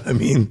 I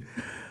mean,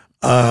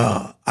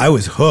 I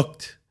was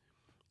hooked.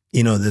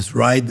 You know, this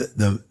ride,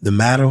 the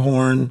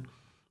Matterhorn,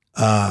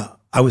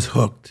 I was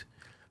hooked.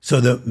 So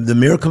the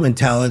miracle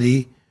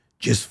mentality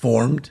just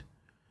formed.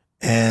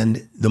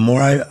 And the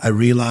more I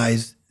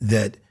realized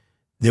that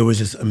there was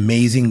this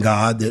amazing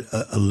God that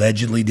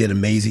allegedly did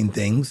amazing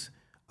things,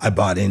 I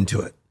bought into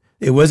it.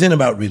 It wasn't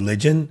about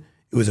religion.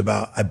 It was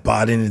about, I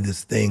bought into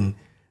this thing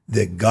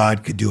that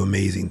God could do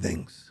amazing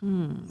things.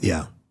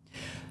 Yeah.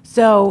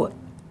 So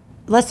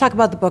let's talk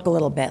about the book a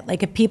little bit.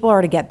 Like if people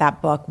are to get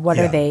that book, why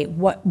are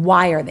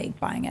they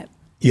buying it?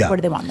 Yeah. What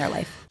do they want in their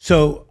life?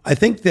 So I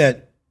think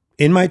that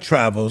in my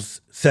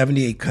travels,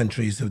 78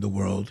 countries of the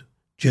world,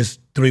 just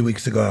 3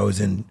 weeks ago, I was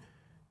in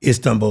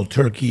Istanbul,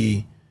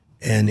 Turkey,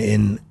 and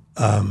in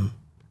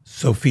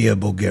Sofia,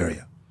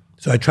 Bulgaria.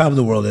 So I travel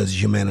the world as a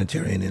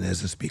humanitarian and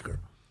as a speaker.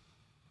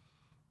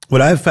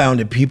 What I've found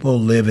is people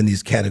live in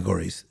these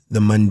categories: the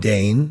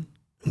mundane,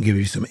 I'll give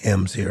you some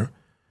M's here,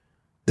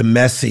 the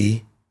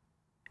messy,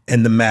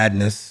 and the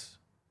madness.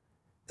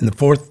 And the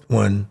fourth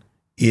one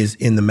is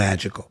in the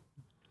magical.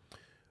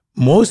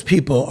 Most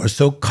people are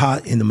so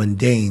caught in the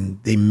mundane,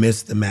 they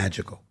miss the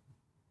magical.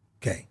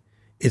 Okay.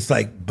 It's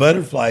like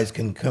butterflies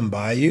can come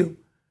by you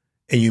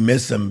and you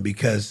miss them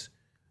because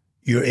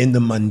you're in the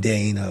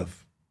mundane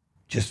of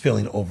just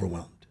feeling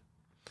overwhelmed.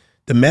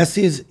 The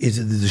messy is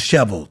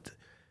disheveled.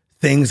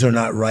 Things are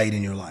not right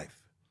in your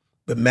life.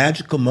 But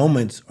magical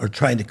moments are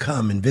trying to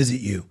come and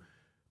visit you,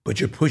 but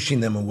you're pushing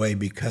them away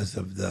because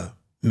of the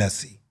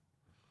messy.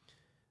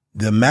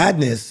 The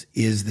madness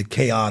is the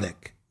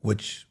chaotic,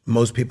 which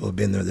most people have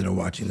been there that are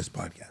watching this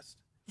podcast.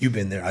 You've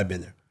been there, I've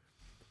been there.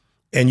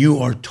 And you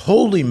are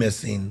totally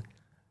missing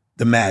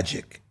the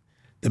magic.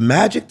 The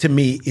magic to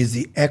me is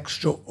the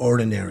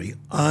extraordinary,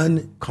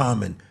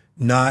 uncommon,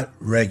 not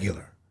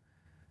regular.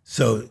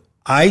 So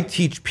I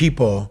teach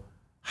people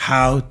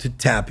how to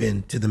tap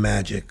into the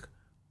magic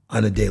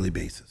on a daily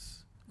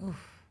basis. Oof.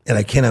 And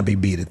I cannot be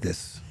beat at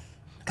this.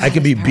 I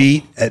can be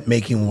beat at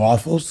making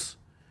waffles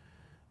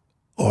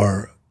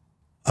or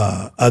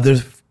other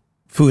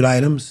food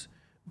items,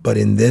 but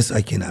in this,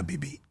 I cannot be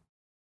beat.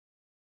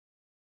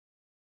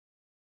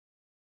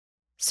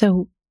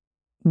 So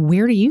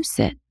where do you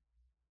sit?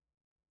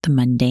 The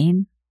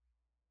mundane,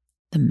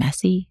 the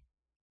messy,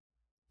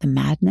 the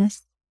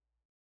madness,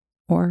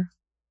 or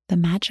the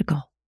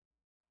magical?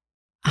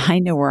 I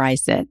know where I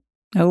sit.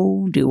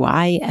 Oh, do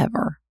I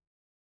ever.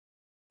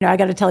 You know, I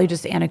got to tell you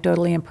just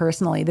anecdotally and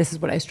personally, this is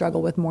what I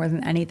struggle with more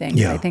than anything.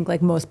 Yeah. I think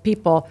like most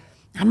people,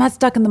 I'm not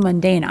stuck in the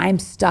mundane. I'm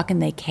stuck in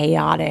the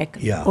chaotic,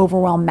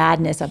 overwhelmed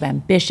madness of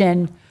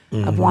ambition,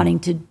 of wanting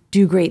to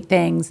do great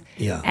things.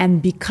 Yeah.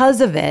 And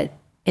because of it,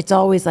 it's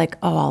always like,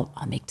 oh,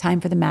 I'll make time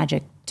for the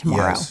magic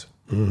tomorrow. Yes.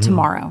 Mm-hmm.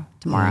 Tomorrow.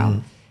 Mm-hmm.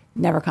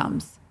 Never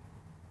comes.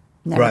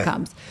 Never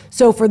comes.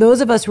 So for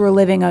those of us who are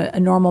living a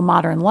normal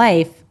modern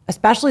life,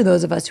 especially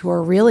those of us who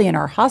are really in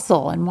our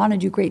hustle and want to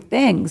do great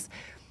things,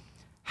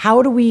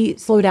 how do we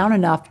slow down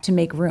enough to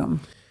make room?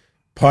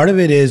 Part of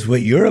it is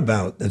what you're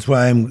about. That's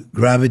why I'm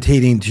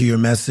gravitating to your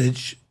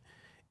message,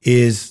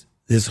 is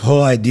this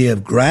whole idea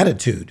of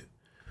gratitude.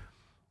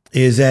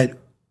 Is that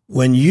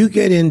when you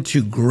get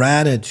into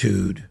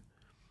gratitude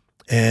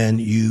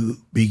and you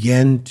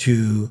begin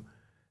to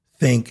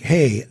think,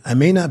 hey, I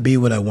may not be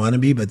what I want to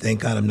be, but thank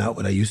God I'm not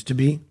what I used to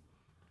be,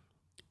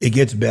 it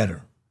gets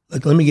better.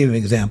 Like, let me give you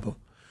an example.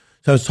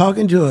 So I was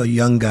talking to a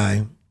young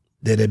guy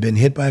that had been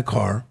hit by a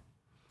car,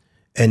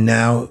 and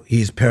now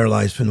he's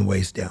paralyzed from the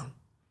waist down.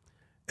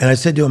 And I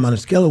said to him, on a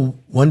scale of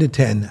 1 to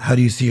 10, how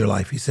do you see your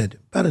life? He said,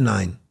 about a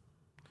 9.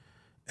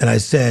 And I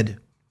said,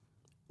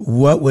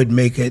 what would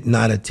make it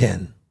not a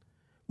 10?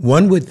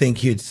 One would think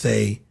he'd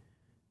say,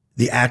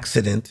 the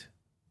accident,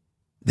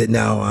 that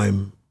now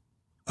I'm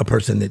a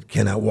person that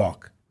cannot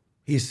walk.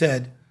 He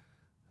said,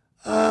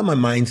 my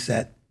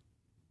mindset.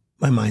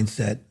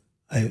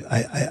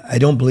 I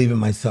don't believe in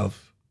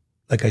myself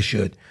like I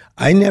should.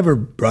 I never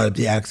brought up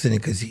the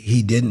accident because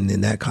he didn't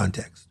in that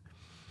context.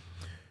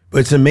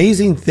 But it's an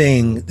amazing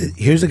thing that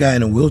here's a guy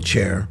in a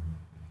wheelchair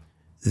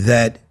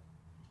that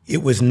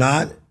it was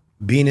not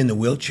being in the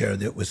wheelchair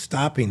that was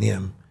stopping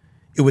him.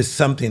 It was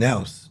something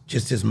else,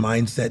 just his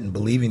mindset and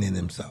believing in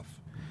himself.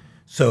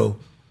 So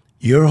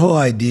your whole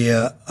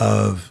idea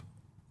of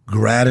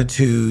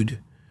gratitude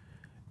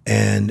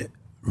and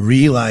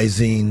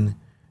realizing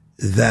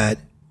that,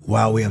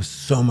 wow, we have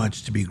so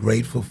much to be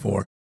grateful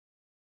for,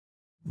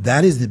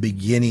 that is the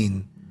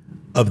beginning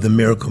of the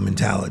miracle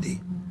mentality.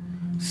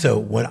 So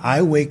when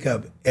I wake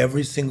up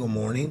every single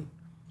morning,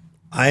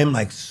 I am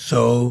like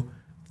so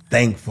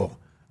thankful.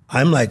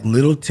 I'm like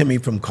little Timmy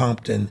from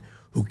Compton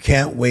who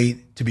can't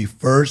wait to be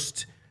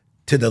first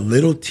to the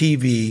little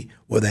TV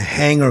with a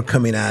hanger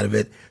coming out of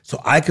it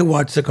so I can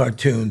watch the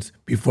cartoons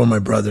before my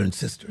brother and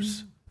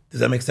sisters. Does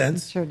that make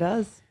sense? Sure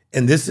does.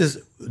 And this is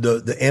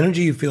the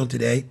energy you feel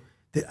today.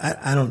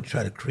 I don't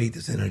try to create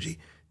this energy.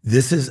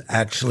 This is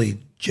actually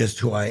just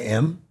who I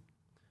am.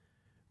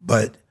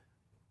 But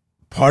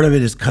part of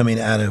it is coming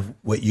out of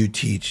what you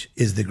teach,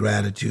 is the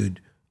gratitude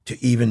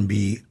to even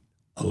be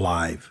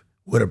alive.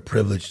 What a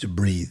privilege to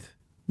breathe.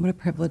 What a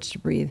privilege to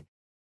breathe.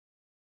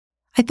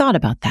 I thought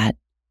about that,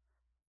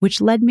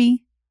 which led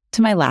me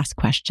to my last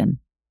question.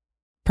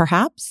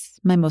 Perhaps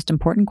my most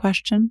important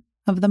question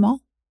of them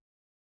all.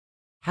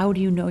 How do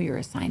you know your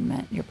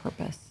assignment, your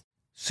purpose?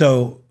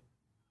 So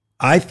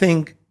I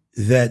think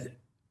that,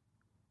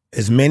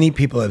 as many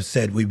people have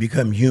said, we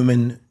become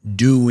human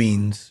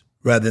doings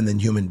rather than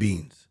human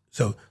beings.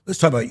 So let's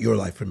talk about your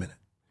life for a minute.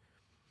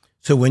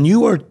 So when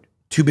you are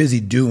too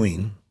busy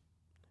doing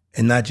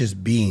and not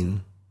just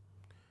being,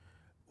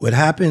 what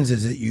happens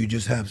is that you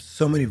just have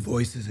so many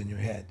voices in your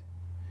head.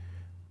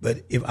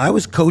 But if I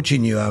was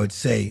coaching you, I would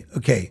say,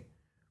 okay,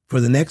 for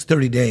the next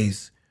 30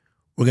 days,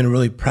 we're going to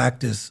really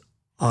practice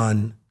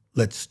on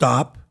let's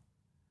stop,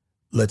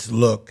 let's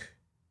look,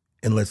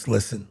 and let's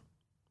listen.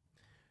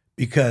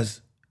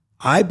 Because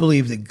I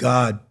believe that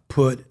God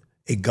put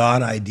a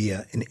God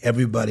idea in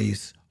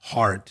everybody's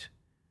heart,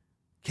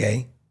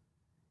 okay?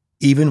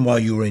 Even while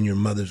you were in your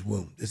mother's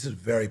womb. This is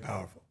very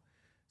powerful.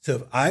 So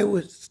if I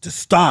was to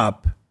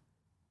stop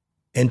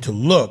and to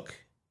look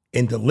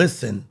and to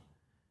listen,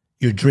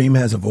 your dream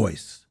has a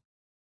voice.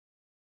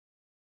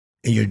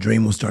 And your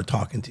dream will start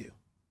talking to you.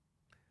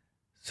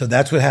 So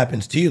that's what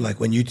happens to you. Like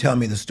when you tell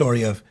me the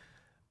story of,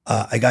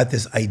 I got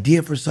this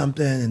idea for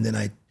something and then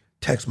I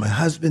text my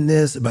husband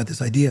this about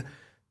this idea.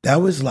 That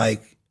was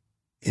like,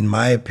 in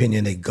my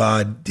opinion, a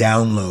God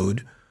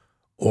download,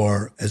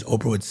 or as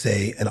Oprah would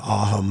say, an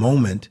aha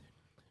moment.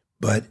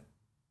 But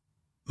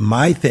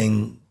my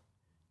thing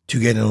to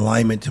get in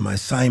alignment to my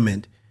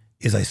assignment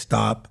is I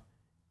stop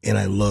and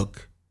I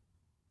look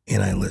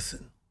and I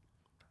listen.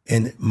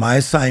 And my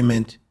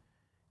assignment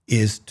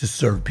is to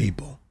serve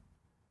people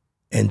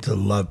and to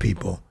love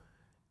people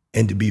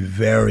and to be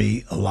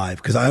very alive,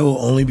 because I will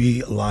only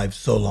be alive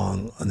so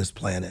long on this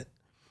planet.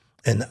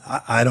 And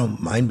I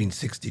don't mind being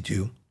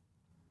 62,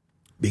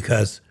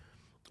 because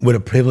what a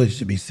privilege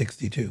to be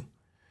 62.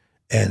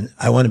 And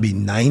I want to be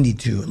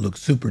 92 and look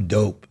super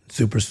dope,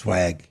 super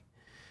swag.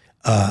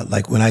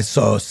 Like when I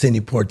saw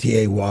Sidney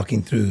Poitier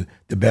walking through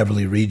the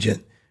Beverly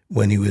Regent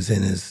when he was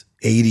in his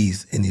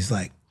 80s, and he's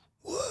like,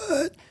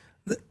 what?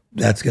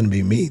 That's going to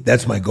be me.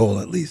 That's my goal,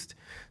 at least.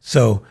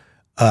 So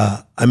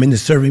I'm into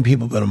serving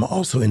people, but I'm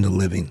also into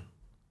living.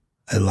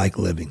 I like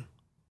living.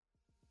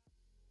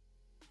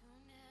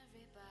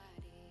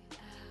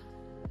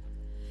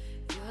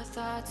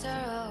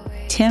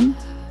 Tim,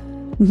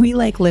 we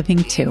like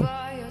living too.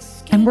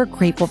 And we're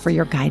grateful for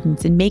your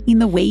guidance in making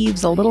the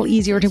waves a little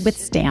easier to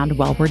withstand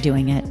while we're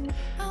doing it.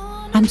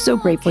 I'm so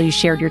grateful you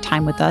shared your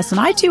time with us, and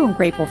I too am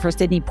grateful for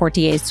Sidney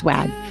Poitier's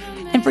swag.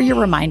 And And for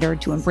your reminder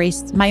to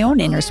embrace my own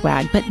inner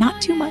swag, but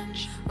not too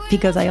much,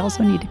 because I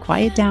also need to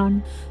quiet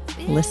down,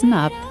 listen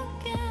up,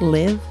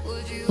 live,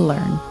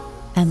 learn,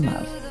 and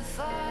love.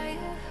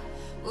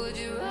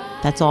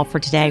 That's all for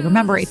today.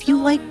 Remember, if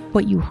you like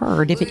what you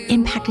heard, if it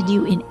impacted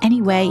you in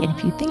any way, and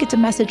if you think it's a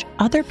message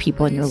other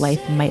people in your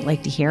life might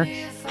like to hear,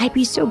 I'd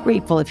be so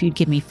grateful if you'd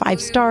give me 5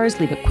 stars,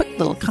 leave a quick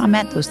little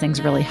comment. Those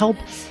things really help.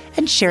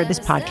 And share this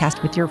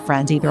podcast with your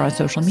friends, either on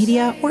social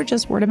media or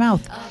just word of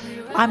mouth.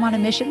 I'm on a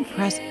mission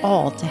for us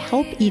all to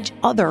help each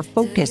other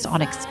focus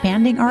on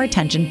expanding our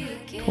attention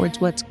towards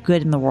what's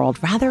good in the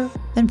world rather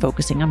than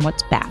focusing on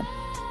what's bad,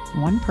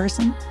 one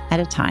person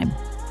at a time.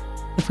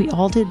 If we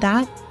all did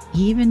that,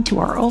 even to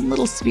our own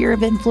little sphere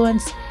of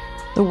influence,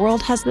 the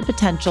world has the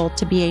potential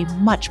to be a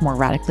much more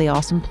radically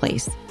awesome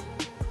place.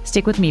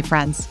 Stick with me,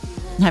 friends.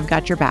 I've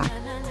got your back.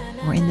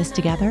 We're in this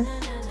together,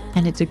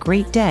 and it's a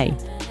great day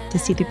to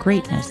see the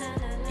greatness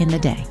in the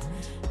day.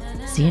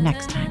 See you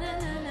next time.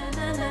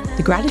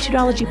 The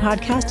Gratitudeology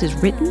podcast is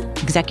written,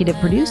 executive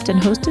produced, and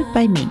hosted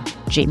by me,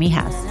 Jamie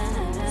Hess.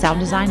 Sound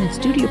design and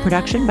studio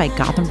production by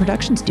Gotham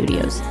Production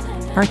Studios.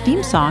 Our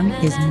theme song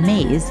is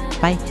Maze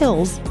by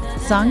Hills,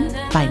 sung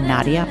by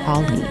Nadia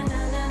Ali.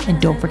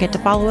 And don't forget to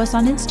follow us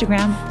on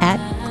Instagram at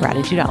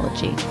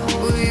Gratitudeology.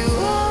 Will you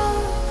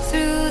walk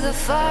through the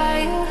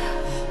fire?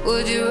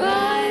 Would you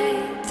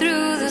ride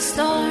through the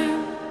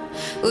storm?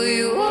 Will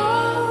you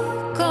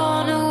walk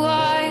on a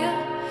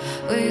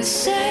wire? Will you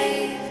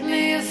save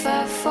me if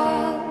I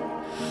fall?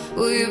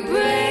 Will you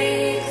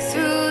break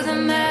through the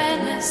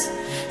madness?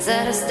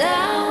 Set us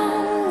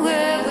down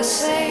where we're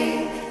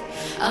safe.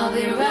 I'll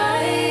be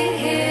right